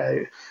work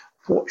out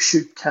what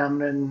should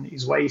Cameron,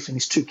 his wife and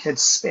his 2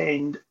 kids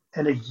spend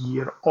in a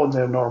year on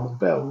their normal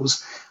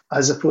bills,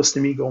 as opposed to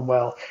me going,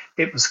 well,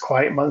 it was a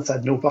quiet month, I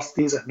had no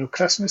birthdays, I had no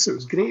Christmas, it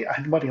was great, I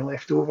had money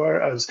left over,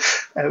 it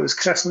was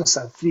Christmas,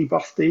 I had 3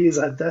 birthdays,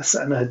 I had this,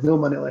 and I had no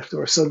money left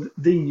over. So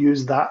they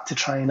use that to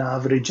try and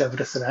average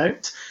everything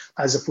out,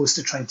 as opposed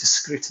to trying to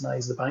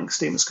scrutinise the bank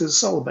statements, because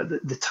it's all about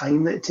the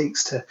time that it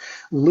takes to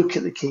look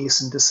at the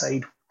case and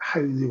decide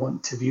how they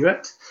want to view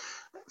it.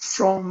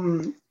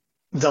 From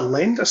the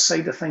lender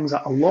side of things,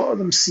 a lot of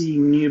them see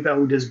new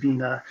build as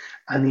being an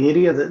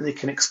area that they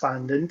can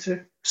expand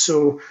into.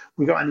 So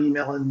we got an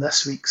email in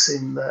this week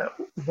saying that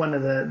one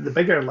of the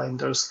bigger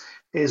lenders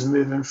is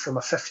moving from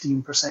a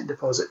 15%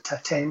 deposit to a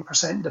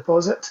 10%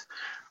 deposit,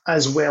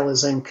 as well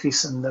as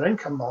increasing their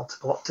income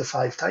multiple up to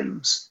 5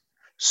 times.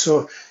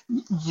 So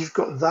you've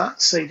got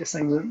that side of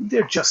things.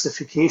 Their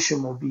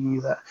justification will be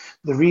that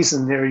the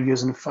reason they're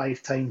using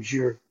 5 times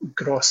your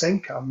gross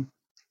income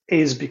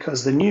is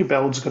because the new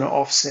build's going to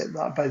offset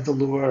that by the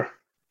lower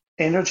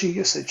energy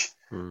usage.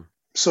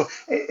 So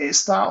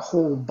it's that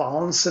whole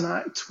balancing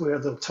act where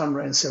they'll turn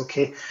around and say,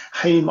 okay,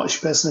 how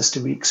much business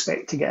do we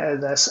expect to get out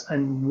of this,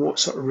 and what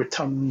sort of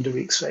return do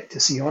we expect to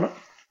see on it?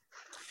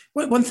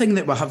 One thing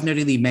that we haven't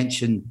really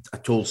mentioned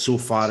at all so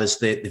far is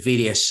the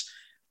various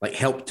like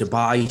Help to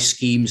Buy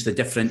schemes, the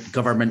different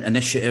government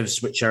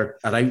initiatives which are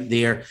out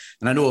there.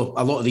 And I know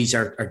a lot of these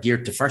are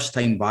geared to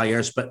first-time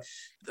buyers, but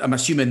I'm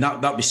assuming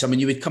that'd be something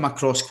you would come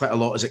across quite a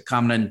lot. Is it,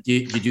 Cameron? Do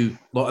you do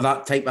a lot of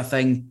that type of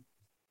thing?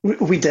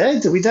 We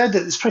did.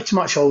 It's pretty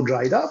much all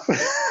dried up.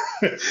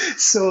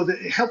 So the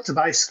Help to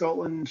Buy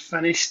Scotland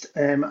finished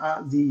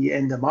at the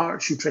end of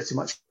March. You pretty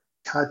much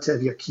had to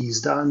have your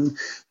keys done.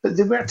 But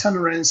they were turning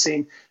around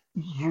saying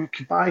you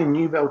could buy a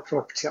new build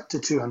property up to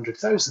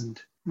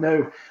 200,000.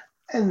 Now,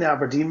 in the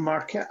Aberdeen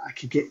market, I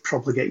could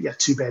probably get you a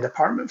 2-bed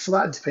apartment for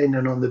that,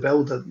 depending on the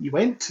builder that you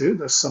went to.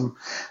 There's some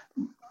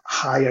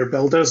higher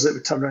builders that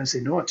would turn around and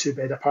say, no, a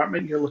 2-bed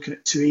apartment, you're looking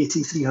at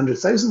 280,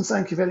 300,000,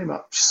 thank you very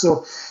much.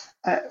 So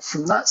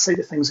from that side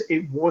of things,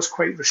 it was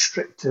quite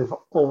restrictive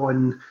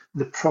on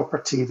the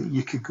property that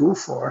you could go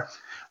for.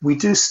 We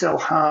do still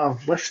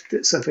have lift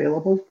that's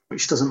available,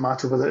 which doesn't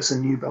matter whether it's a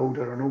new build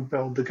or an old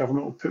build. The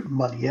government will put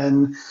money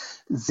in.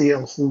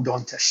 They'll hold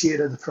on to a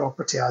share of the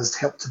property as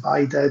Help to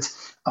Buy did.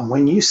 And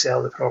when you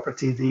sell the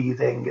property, they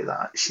then get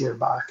that share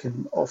back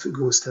and off it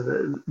goes to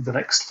the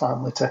next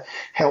family to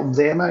help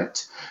them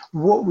out.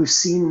 What we've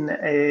seen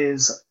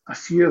is a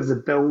few of the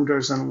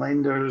builders and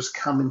lenders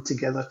coming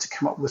together to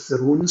come up with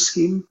their own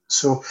scheme.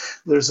 So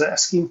there's a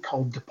scheme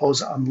called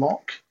Deposit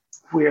Unlock,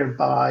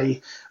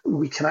 whereby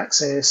we can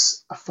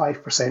access a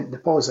 5%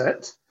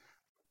 deposit.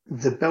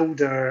 The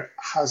builder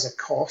has a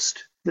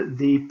cost that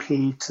they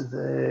pay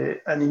to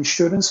an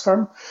insurance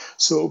firm.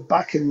 So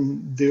back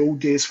in the old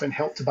days when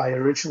Help to Buy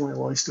originally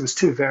launched, there was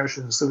two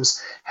versions. There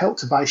was Help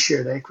to Buy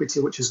Shared Equity,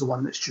 which is the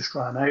one that's just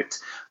ran out,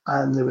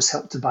 and there was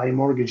Help to Buy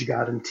Mortgage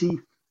Guarantee.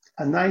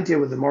 And the idea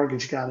with the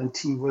mortgage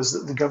guarantee was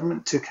that the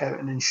government took out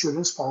an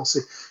insurance policy,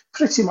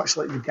 pretty much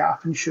like the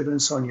gap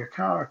insurance on your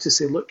car, to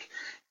say, look,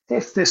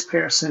 if this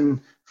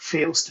person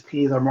fails to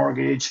pay their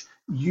mortgage,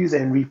 you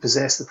then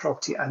repossess the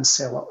property and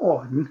sell it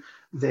on,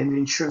 then the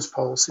insurance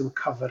policy will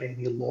cover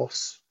any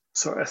loss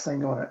sort of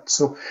thing on it.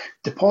 So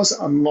Deposit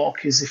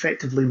Unlock is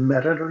effectively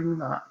mirroring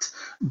that,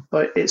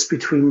 but it's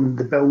between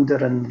the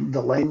builder and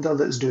the lender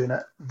that's doing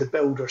it. The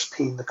builder's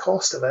paying the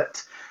cost of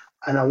it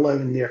and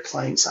allowing their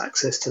clients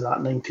access to that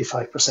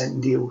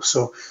 95% deal.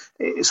 So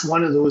it's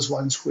one of those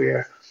ones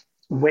where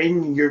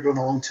when you're going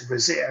along to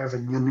reserve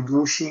and you're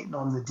negotiating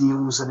on the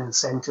deals and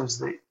incentives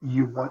that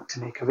you want to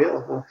make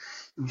available,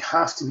 you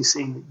have to be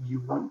saying that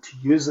you want to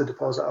use the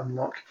Deposit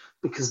Unlock,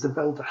 because the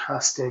builder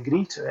has to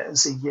agree to it and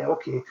say, yeah,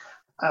 okay,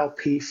 I'll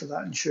pay for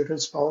that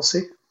insurance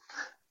policy.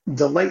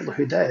 The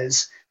likelihood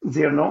is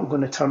they're not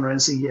going to turn around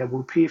and say, yeah,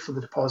 we'll pay for the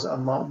Deposit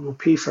Unlock, we'll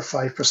pay for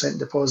 5%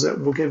 deposit,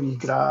 we'll give you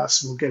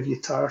grass, we'll give you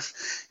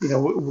turf,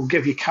 we'll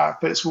give you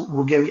carpets,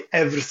 we'll give you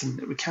everything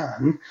that we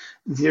can.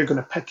 They're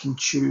going to pick and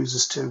choose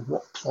as to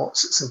what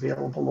plots it's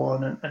available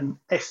on, and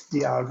if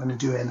they are going to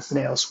do anything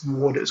else,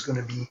 what it's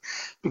going to be.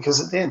 Because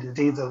at the end of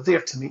the day, they're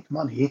there to make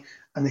money,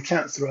 and they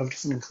can't throw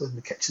everything, including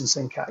the kitchen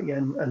sink, at you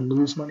and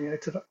lose money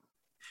out of it.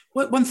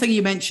 One thing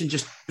you mentioned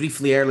just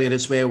briefly earlier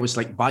as well was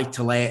like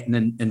buy-to-let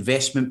and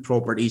investment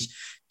properties.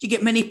 Do you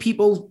get many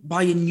people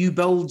buying new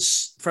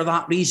builds for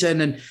that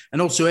reason?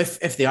 And also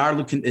if they are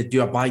looking to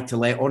do a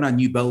buy-to-let on a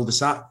new build, is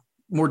that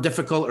more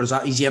difficult or is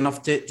that easy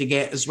enough to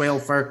get as well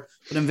for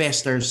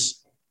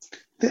investors?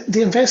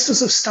 The investors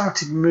have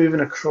started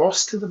moving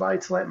across to the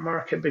buy-to-let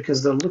market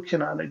because they're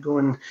looking at it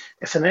going,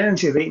 if an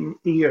energy rating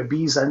A or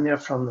B is in there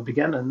from the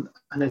beginning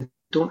and it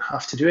don't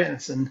have to do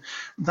anything,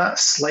 that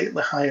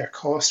slightly higher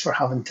cost for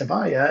having to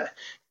buy it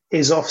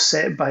is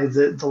offset by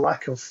the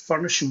lack of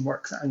furnishing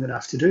work that I'm going to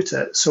have to do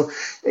to it. So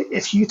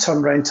if you turn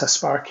around to a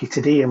Sparky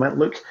today and went,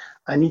 look,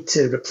 I need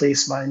to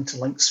replace my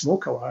interlinked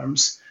smoke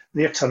alarms,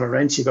 they're turning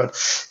around to you going,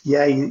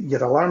 yeah,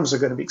 your alarms are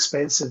going to be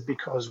expensive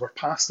because we're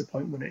past the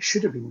point when it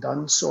should have been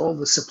done. So all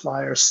the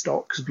supplier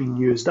stock has been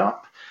used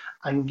up,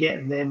 and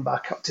getting them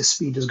back up to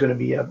speed is going to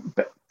be a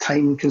bit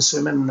time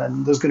consuming,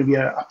 and there's going to be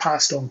a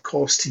passed on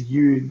cost to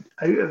you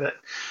out of it.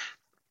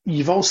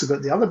 You've also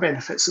got the other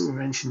benefits that we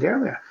mentioned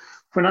earlier.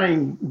 When I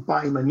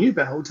buy my new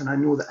build and I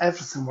know that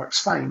everything works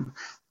fine,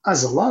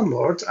 as a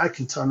landlord, I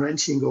can turn around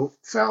to you and go,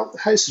 well, the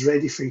house is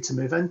ready for you to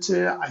move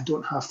into it. I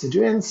don't have to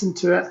do anything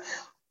to it.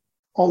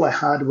 All I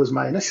had was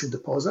my initial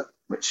deposit,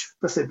 which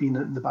with it being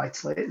in the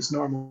buy-to-let is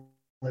normally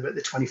about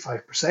the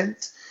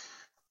 25%.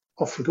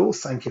 Off we go,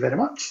 thank you very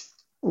much.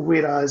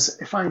 Whereas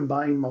if I'm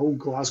buying my old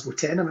Glasgow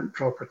tenement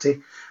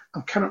property,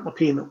 I'm currently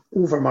paying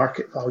over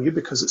market value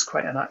because it's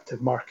quite an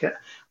active market.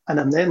 And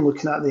I'm then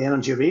looking at the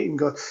energy rate and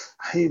go,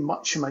 how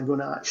much am I going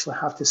to actually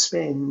have to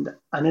spend?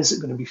 And is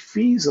it going to be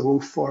feasible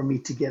for me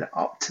to get it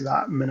up to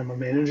that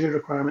minimum energy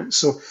requirement?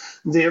 So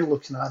they're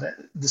looking at it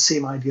the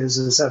same ideas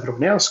as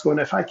everyone else, going,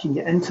 if I can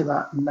get into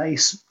that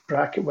nice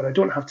bracket where I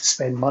don't have to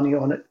spend money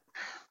on it,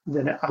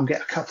 then I'll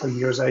get a couple of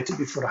years out of it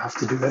before I have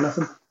to do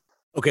anything.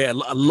 Okay, a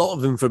lot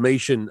of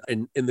information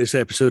in this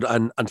episode,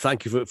 and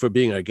thank you for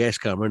being our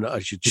guest, Cameron, I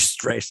should just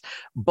stress.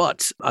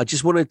 But I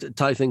just wanted to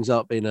tie things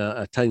up in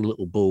a tiny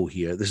little bow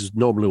here. This is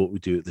normally what we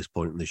do at this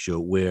point in the show,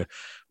 where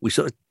we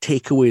sort of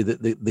take away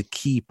the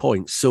key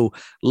points. So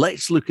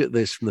let's look at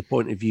this from the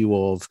point of view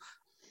of,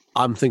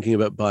 I'm thinking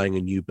about buying a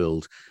new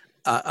build.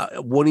 I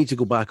want you to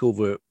go back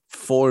over,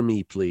 for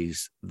me,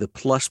 please, the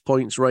plus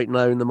points right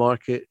now in the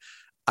market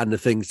and the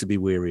things to be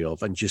wary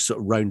of, and just sort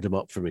of round them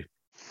up for me.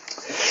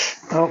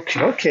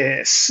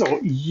 Okay. So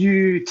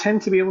you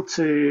tend to be able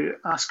to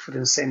ask for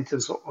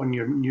incentives on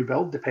your new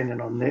build,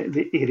 depending on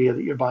the area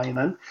that you're buying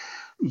in.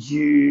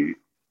 You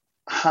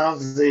have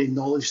the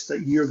knowledge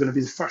that you're going to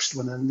be the first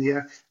one in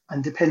there,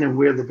 and depending on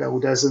where the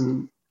build is,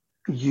 and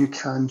you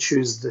can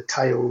choose the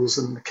tiles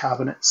and the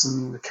cabinets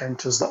and the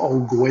counters that all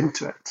go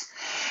into it.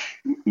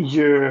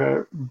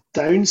 Your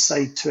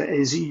downside to it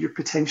is you're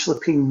potentially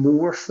paying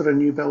more for a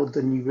new build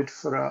than you would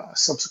for a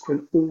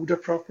subsequent older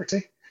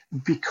property,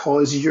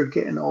 because you're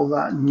getting all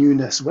that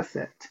newness with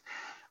it.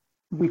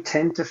 We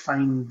tend to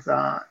find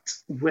that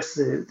with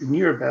the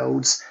newer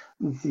builds,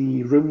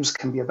 the rooms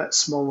can be a bit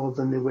smaller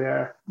than they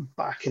were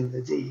back in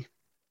the day.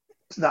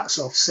 That's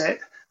offset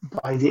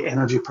by the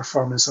energy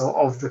performance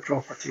of the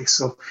property.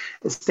 So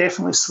it's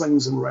definitely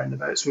swings and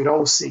roundabouts. We'd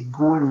always say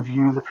go and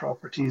view the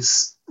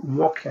properties,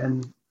 walk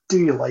in, do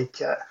you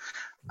like it?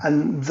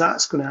 And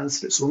that's going to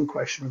answer its own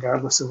question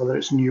regardless of whether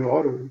it's new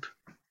or old.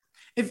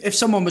 If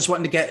someone was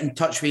wanting to get in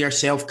touch with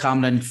yourself,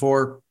 Cameron,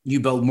 for new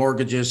build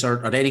mortgages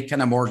or any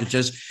kind of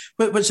mortgages,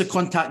 what's the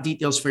contact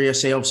details for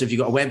yourselves? Have you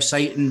got a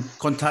website and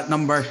contact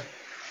number?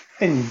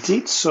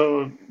 Indeed.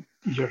 So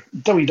your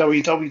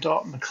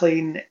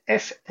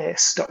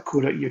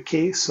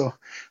www.macleanfs.co.uk. So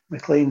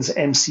Maclean's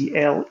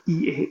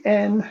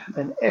MCLEAN,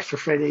 then F for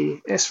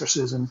Freddie, S for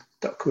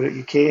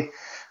Susan.co.uk.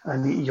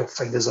 And you'll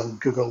find us on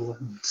Google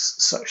and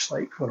such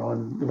like. We're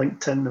on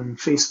LinkedIn and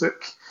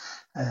Facebook.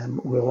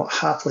 We'll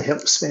happily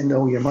help spend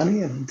all your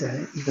money and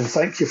even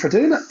thank you for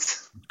doing it.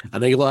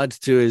 And he'll add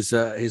to his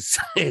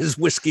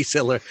whiskey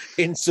cellar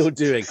in so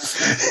doing.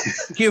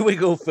 Here we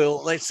go,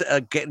 Phil. Let's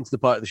get into the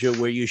part of the show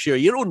where you share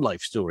your own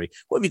life story.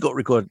 What have you got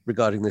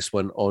regarding this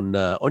one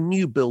on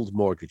new build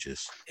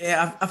mortgages?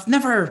 Yeah, I've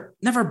never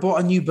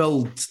bought a new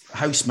build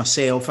house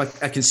myself.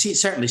 I can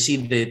certainly see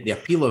the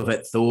appeal of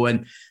it, though.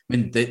 And I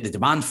mean, the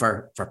demand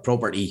for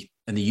property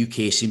in the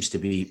UK seems to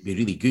be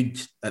really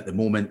good at the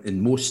moment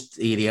in most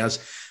areas.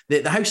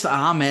 The house that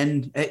I'm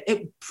in,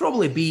 it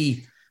probably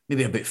be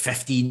maybe about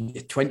 15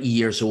 to 20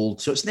 years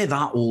old. So it's not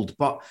that old.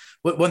 But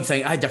one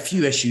thing, I had a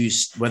few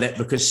issues with it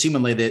because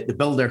seemingly the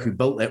builder who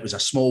built it was a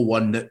small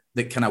one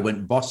that kind of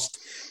went bust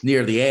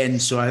near the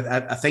end. So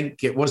I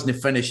think it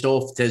wasn't finished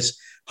off to as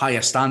high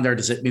a standard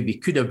as it maybe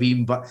could have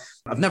been. But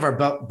I've never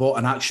bought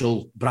an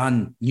actual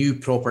brand new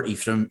property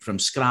from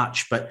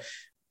scratch. But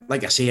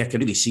like I say, I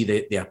can really see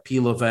the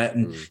appeal of it.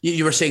 And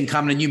you were saying,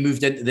 Cameron, you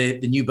moved into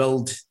the new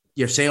build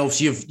yourselves.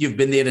 You've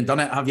been there and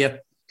done it, have you?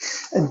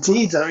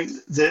 Indeed. I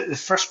mean, the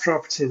first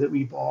property that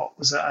we bought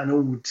was at an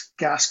old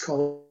gas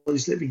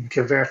college that had been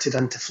converted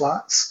into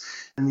flats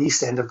in the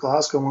east end of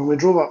Glasgow. When we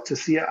drove up to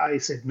see it, I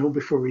said no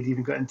before we'd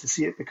even got in to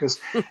see it because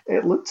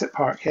it looked at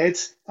Parkhead.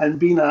 And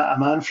being a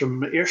man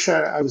from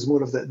Ayrshire, I was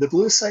more of the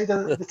blue side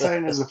of the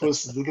town as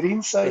opposed to the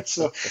green side.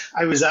 So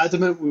I was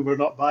adamant we were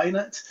not buying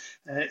it.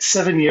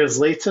 7 years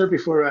later,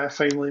 before I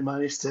finally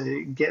managed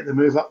to get the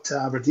move up to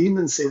Aberdeen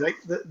and say, right,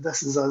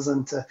 this is us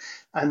into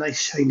a nice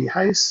shiny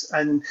house.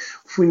 And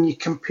when you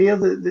compare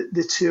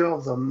the two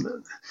of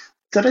them,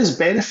 there is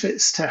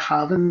benefits to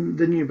having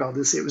the new build.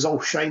 It was all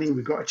shiny,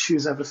 we've got to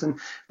choose everything.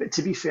 But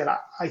to be fair,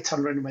 I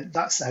turned around and went,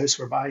 that's the house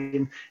we're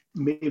buying.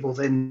 Mabel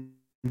then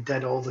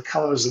did all the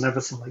colours and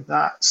everything like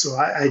that. So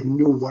I had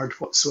no word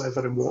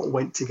whatsoever in what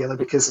went together,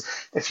 because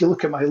if you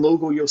look at my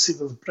logo, you'll see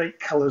there's bright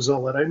colours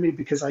all around me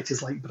because I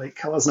just like bright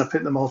colours and I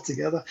put them all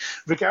together,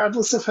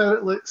 regardless of how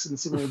it looks. And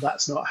seemingly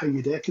that's not how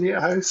you decorate a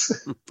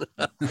house.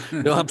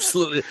 No,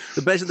 absolutely.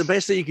 The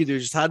best thing you can do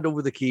is just hand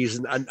over the keys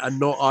and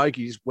not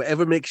argue.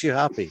 Whatever makes you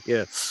happy.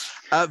 Yeah.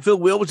 Phil,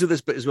 we always do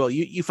this bit as well.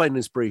 You find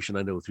inspiration,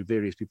 I know, through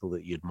various people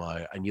that you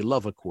admire, and you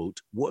love a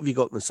quote. What have you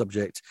got on the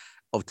subject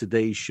of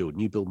today's show,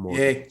 New Build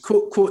Mortgage?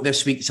 Quote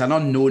this week. It's an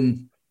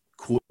unknown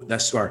quote,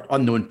 or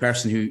unknown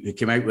person who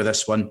came out with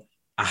this one.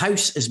 A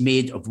house is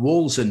made of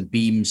walls and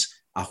beams.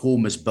 A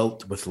home is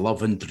built with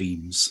love and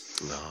dreams.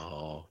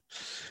 Oh,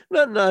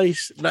 not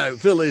nice. Now,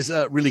 Phil is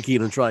really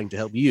keen on trying to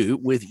help you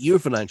with your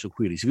financial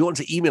queries. If you want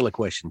to email a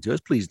question to us,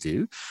 please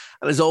do.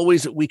 And as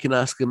always, we can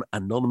ask them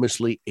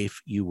anonymously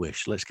if you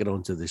wish. Let's get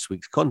on to this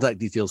week's contact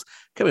details.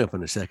 Coming up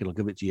in a second, I'll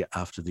give it to you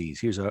after these.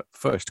 Here's our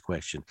first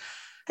question.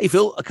 Hey,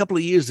 Phil, a couple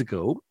of years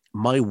ago,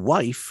 my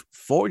wife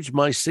forged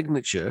my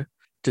signature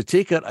to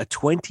take out a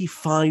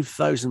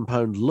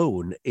 £25,000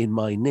 loan in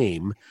my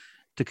name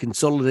to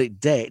consolidate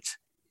debt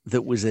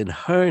that was in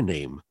her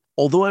name.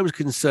 Although I was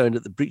concerned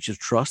at the breach of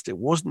trust, it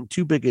wasn't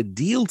too big a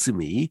deal to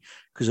me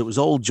because it was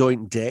all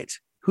joint debt,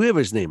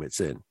 whoever's name it's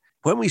in.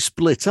 When we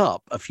split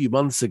up a few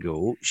months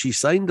ago, she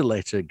signed a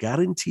letter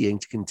guaranteeing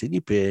to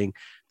continue paying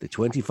the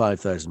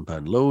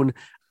 £25,000 loan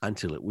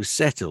until it was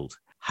settled.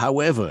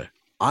 However,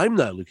 I'm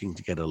now looking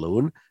to get a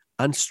loan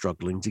and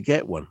struggling to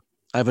get one.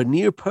 I have a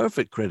near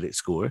perfect credit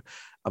score,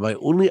 and my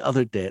only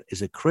other debt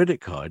is a credit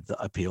card that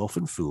I pay off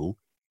in full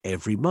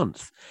every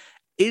month.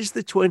 Is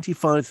the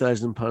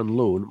 £25,000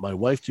 loan my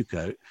wife took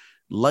out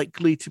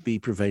likely to be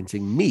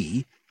preventing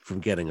me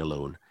from getting a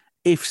loan?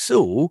 If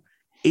so,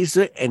 is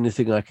there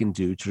anything I can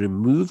do to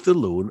remove the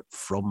loan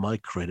from my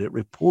credit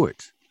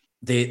report?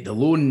 The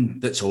loan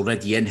that's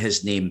already in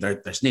his name,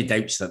 there's no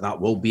doubts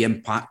that will be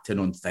impacting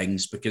on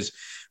things, because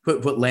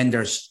what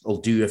lenders will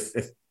do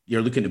if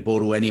you're looking to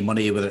borrow any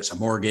money, whether it's a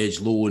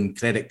mortgage, loan,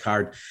 credit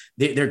card,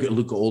 they're going to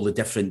look at all the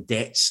different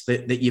debts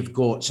that you've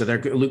got. So they're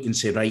going to look and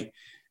say, right,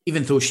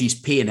 even though she's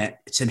paying it,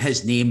 it's in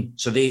his name.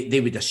 So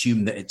they would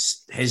assume that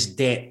it's his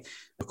debt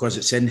because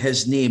it's in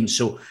his name.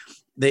 So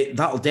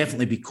that'll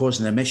definitely be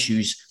causing them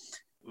issues.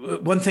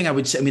 One thing I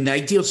would say, I mean, the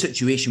ideal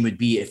situation would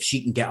be if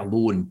she can get a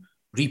loan,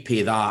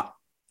 repay that,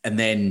 and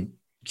then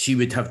she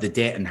would have the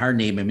debt in her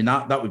name. I mean,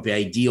 that would be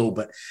ideal,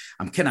 but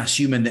I'm kind of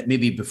assuming that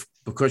maybe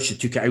because she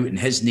took it out in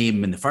his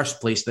name in the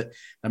first place, that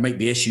there might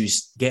be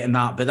issues getting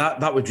that. But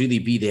that would really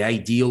be the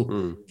ideal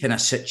kind of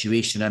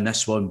situation in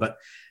this one. But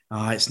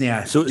it's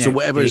near. So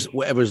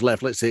whatever's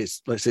left. Let's say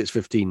it's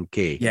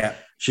 15K. Yeah,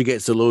 she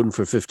gets a loan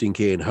for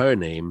 15K in her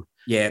name.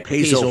 Yeah,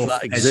 pays off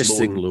that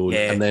existing loan,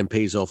 and then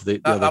pays off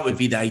the other. That would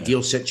be the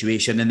ideal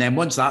situation. And then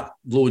once that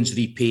loan's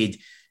repaid,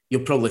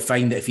 you'll probably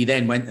find that if he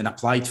then went and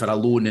applied for a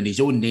loan in his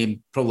own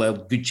name, probably a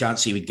good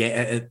chance he would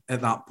get it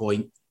at that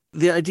point.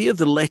 The idea of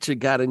the letter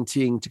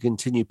guaranteeing to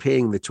continue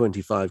paying the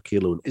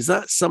 25K loan, is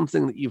that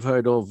something that you've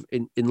heard of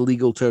in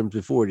legal terms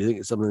before? Do you think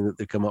it's something that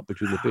they come up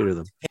between the pair of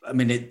them? I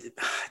mean, it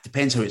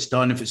depends how it's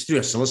done. If it's through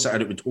a solicitor,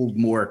 it would hold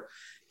more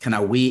kind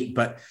of weight.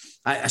 But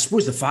I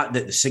suppose the fact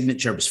that the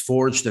signature was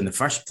forged in the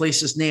first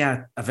place is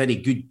not a very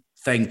good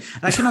thing.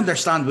 And I can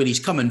understand where he's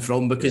coming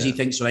from, because he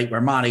thinks, right,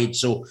 we're married,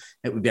 so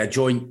it would be a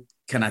joint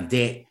kind of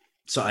debt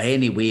sort of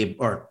anyway,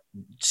 or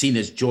seen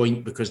as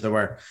joint because they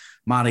were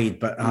married.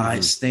 But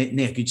it's not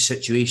a good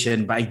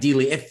situation. But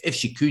ideally, if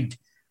she could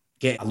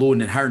get a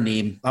loan in her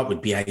name, that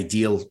would be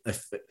ideal.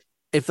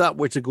 If that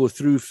were to go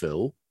through,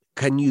 Phil,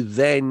 can you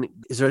then,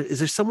 is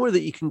there somewhere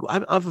that you can go?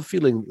 I have a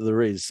feeling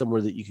there is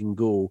somewhere that you can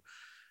go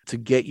to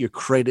get your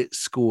credit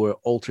score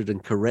altered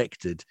and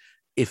corrected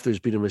if there's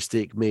been a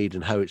mistake made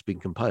in how it's been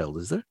compiled,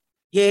 is there?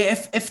 Yeah,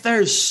 if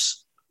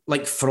there's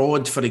like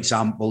fraud, for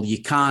example,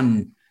 you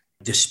can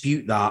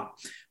dispute that.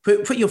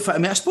 But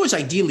I suppose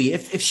ideally,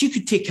 if she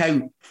could take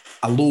out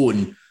a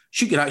loan,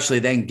 she could actually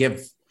then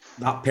give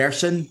that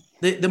person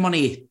the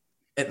money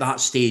at that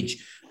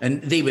stage,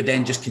 and they would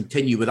then just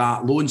continue with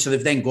that loan. So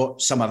they've then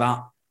got some of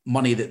that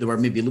money that they were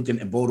maybe looking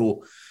to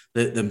borrow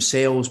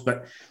themselves.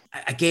 But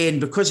again,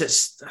 because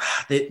it's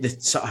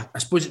I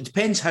suppose it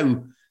depends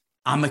how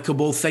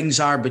amicable things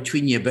are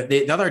between you. But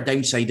the other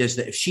downside is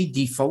that if she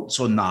defaults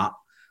on that,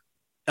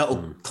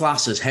 it'll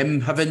class as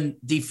him having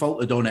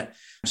defaulted on it.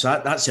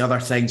 So that's the other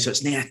thing. So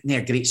it's not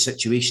a great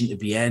situation to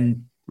be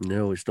in.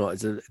 No, it's not.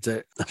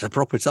 It's a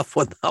proper tough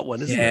one, that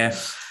one, isn't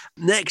it?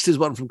 Next is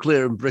one from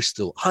Claire in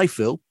Bristol. Hi,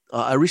 Phil.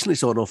 I recently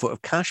saw an offer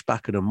of cash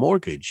back on a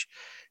mortgage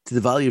to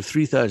the value of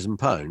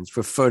 £3,000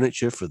 for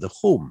furniture for the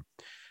home.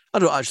 I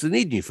don't actually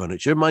need new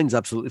furniture. Mine's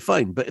absolutely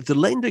fine. But if the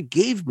lender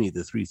gave me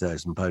the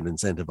 £3,000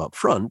 incentive up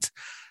front,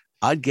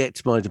 I'd get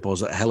to my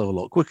deposit a hell of a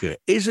lot quicker.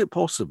 Is it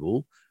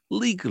possible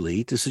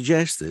legally to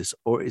suggest this,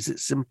 or is it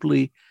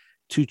simply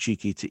too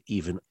cheeky to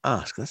even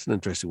ask? That's an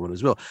interesting one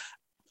as well.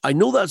 I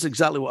know that's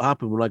exactly what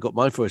happened when I got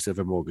my first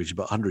ever mortgage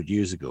about 100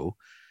 years ago.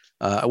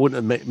 I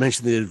wouldn't have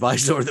mentioned the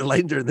advisor or the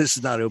lender in this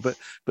scenario, but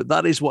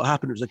that is what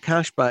happened. It was a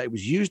cashback. It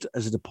was used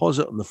as a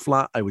deposit on the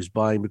flat I was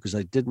buying because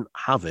I didn't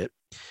have it,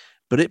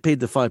 but it paid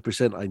the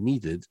 5% I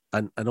needed,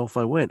 and off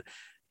I went.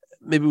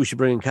 Maybe we should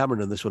bring in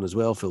Cameron on this one as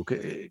well, Phil.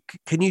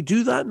 Can you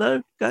do that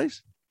now,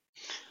 guys?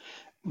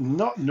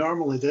 Not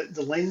normally.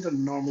 The lender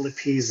normally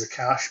pays the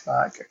cash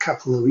back a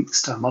couple of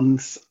weeks to a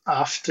month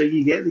after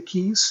you get the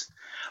keys,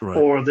 right,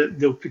 or that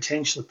they'll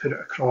potentially put it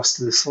across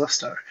to the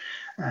solicitor.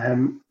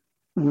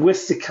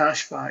 With the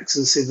cashbacks,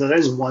 as I say, there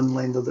is one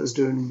lender that's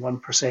doing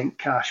 1%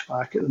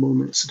 cashback at the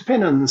moment. So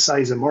depending on the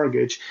size of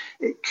mortgage,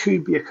 it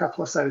could be a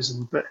couple of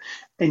thousand. But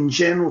in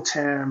general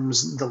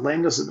terms, the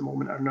lenders at the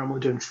moment are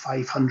normally doing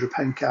 £500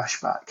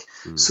 cashback.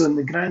 So in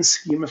the grand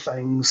scheme of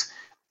things,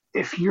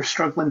 if you're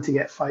struggling to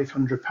get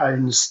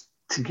 £500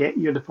 to get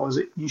your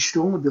deposit, you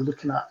should only be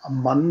looking at a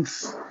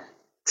month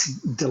to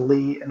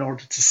delay in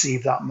order to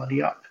save that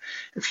money up.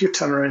 If you're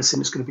turning around and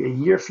saying it's going to be a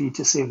year for you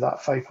to save that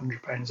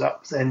 £500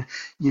 up, then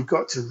you've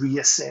got to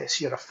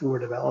reassess your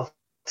affordability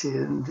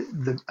and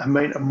the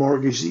amount of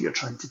mortgage that you're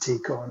trying to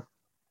take on.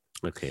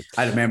 Okay.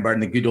 I remember in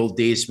the good old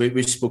days,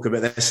 we spoke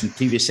about this in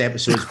previous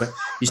episodes, but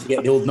used to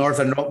get the old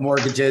Northern Rock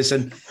mortgages.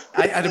 And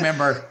I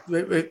remember,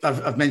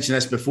 I've mentioned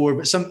this before,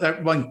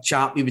 but one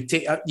chap,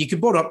 you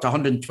could borrow up to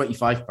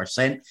 125%,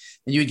 and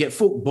you would get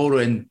folk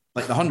borrowing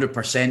like the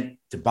 100%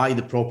 to buy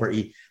the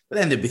property. But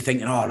then they'd be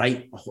thinking, oh,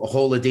 right,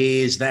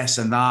 holidays, this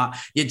and that.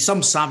 You had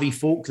some savvy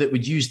folk that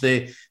would use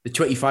the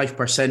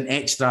 25%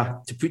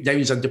 extra to put down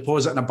as a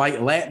deposit in a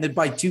buy-to-let, and they'd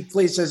buy two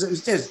places. It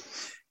was just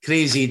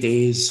crazy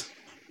days.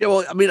 Yeah,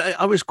 well, I mean,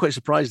 I was quite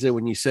surprised there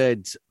when you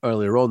said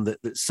earlier on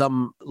that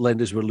some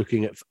lenders were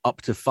looking at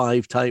up to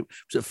 5 times.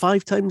 Was it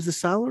 5 times the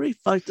salary?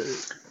 Five.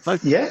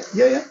 Yeah.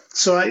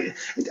 So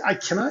I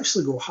can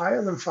actually go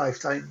higher than 5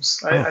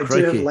 times. I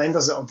do have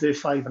lenders that'll do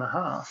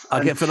 5.5.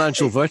 I get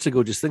financial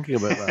vertigo just thinking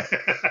about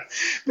that.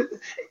 But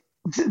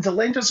the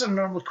lenders are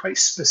normally quite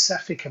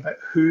specific about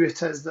who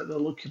it is that they're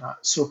looking at.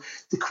 So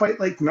they quite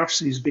like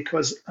nurses,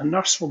 because a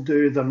nurse will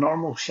do their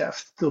normal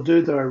shift, they'll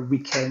do their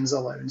weekends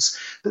allowance,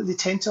 but they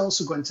tend to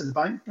also go into the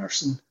bank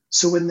nursing.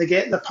 So when they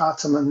get the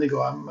pattern and they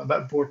go, I'm a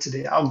bit bored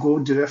today, I'll go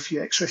do a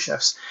few extra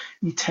shifts,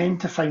 you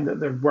tend to find that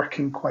they're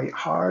working quite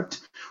hard.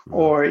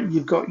 Or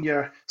you've got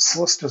your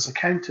solicitors,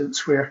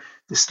 accountants, where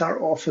they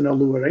start off in a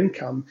lower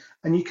income,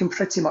 and you can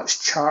pretty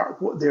much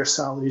chart what their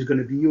salary is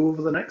going to be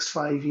over the next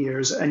 5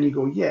 years. And you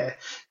go, yeah,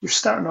 you're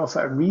starting off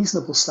at a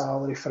reasonable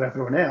salary for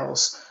everyone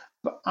else,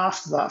 But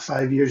after that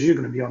 5 years, you're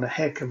going to be on a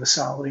heck of a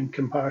salary in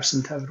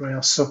comparison to everyone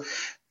else. So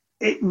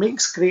it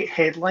makes great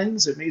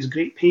headlines. It makes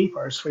great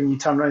papers when you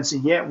turn around and say,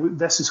 yeah,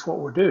 this is what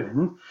we're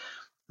doing.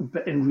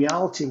 But in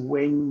reality,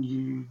 when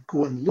you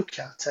go and look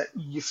at it,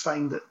 you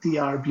find that they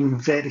are being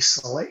very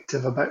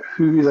selective about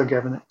who they're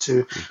giving it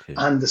to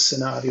and the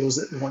scenarios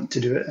that they want to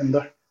do it in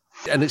there.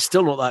 And it's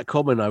still not that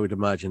common, I would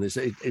imagine. It's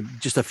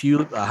just a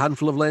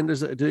handful of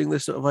lenders that are doing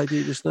this sort of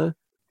idea just now?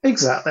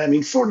 Exactly. I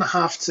mean,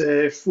 4.5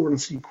 to 4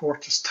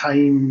 3/4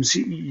 times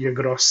your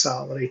gross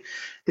salary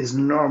is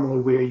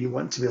normally where you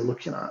want to be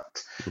looking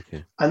at.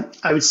 Okay. And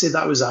I would say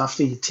that was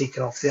after you'd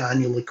taken off the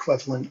annual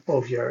equivalent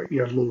of your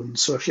loan.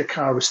 So if your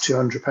car was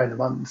 £200 a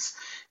month,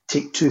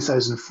 take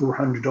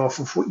 2,400 off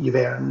of what you've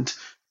earned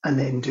and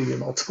then do your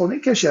multiple. And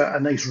it gives you a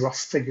nice rough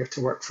figure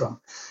to work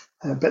from.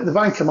 But the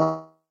Bank of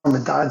Mum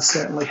and Dad's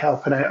certainly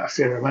helping out a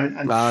fair amount.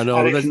 And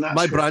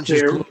my branch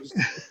is closed.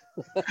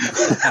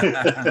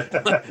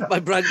 my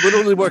branch, we're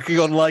only working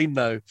online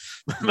now.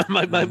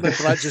 my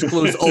branch has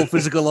closed all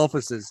physical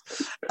offices.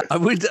 I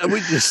would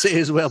just say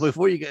as well,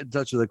 before you get in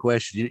touch with a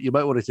question, you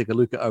might want to take a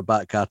look at our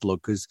back catalogue,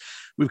 because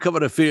we've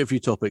covered a fair few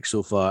topics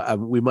so far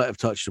and we might have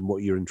touched on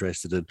what you're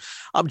interested in.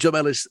 I'm John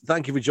Ellis.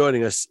 Thank you for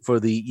joining us for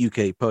the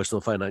UK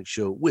Personal Finance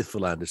Show with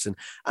Phil Anderson,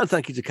 and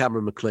thank you to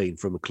Cameron McLean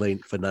from McLean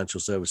Financial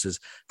Services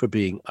for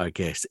being our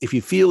guest. If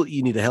you feel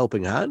you need a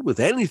helping hand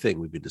with anything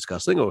we've been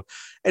discussing or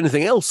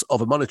anything else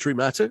of a monetary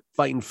matter,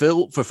 find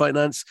Phil for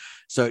finance,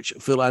 search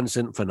Phil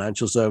Anderson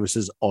Financial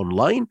Services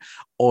online,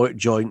 or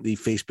join the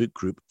Facebook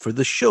group for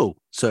the show.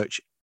 Search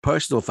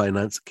Personal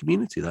Finance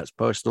Community. That's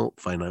Personal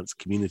Finance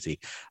Community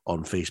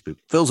on Facebook.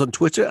 Phil's on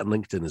Twitter and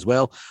LinkedIn as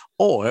well.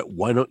 Or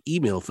why not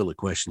email Phil a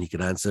question he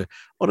can answer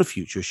on a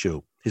future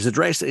show? His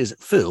address is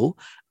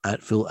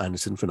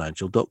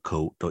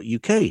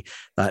phil@philandersonfinancial.co.uk.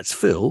 That's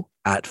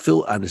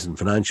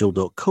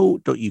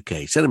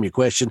phil@philandersonfinancial.co.uk. Send him your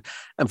question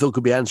and Phil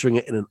could be answering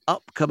it in an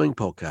upcoming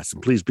podcast.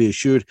 And please be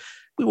assured,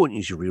 we won't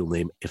use your real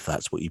name if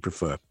that's what you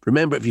prefer.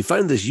 Remember, if you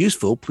found this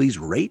useful, please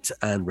rate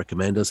and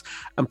recommend us.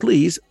 And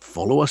please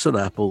follow us on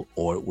Apple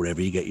or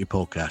wherever you get your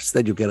podcasts.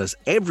 Then you'll get us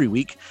every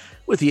week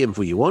with the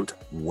info you want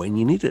when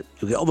you need it.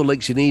 You'll get all the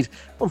links you need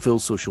on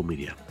Phil's social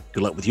media.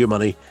 Good luck with your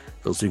money.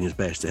 Phil's doing his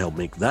best to help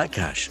make that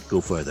cash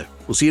go further.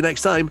 We'll see you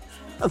next time,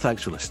 and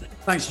thanks for listening.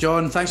 Thanks,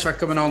 John. Thanks for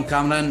coming on,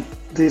 Cameron.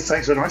 Dave,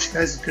 thanks very much,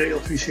 guys. Greatly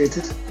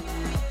appreciated.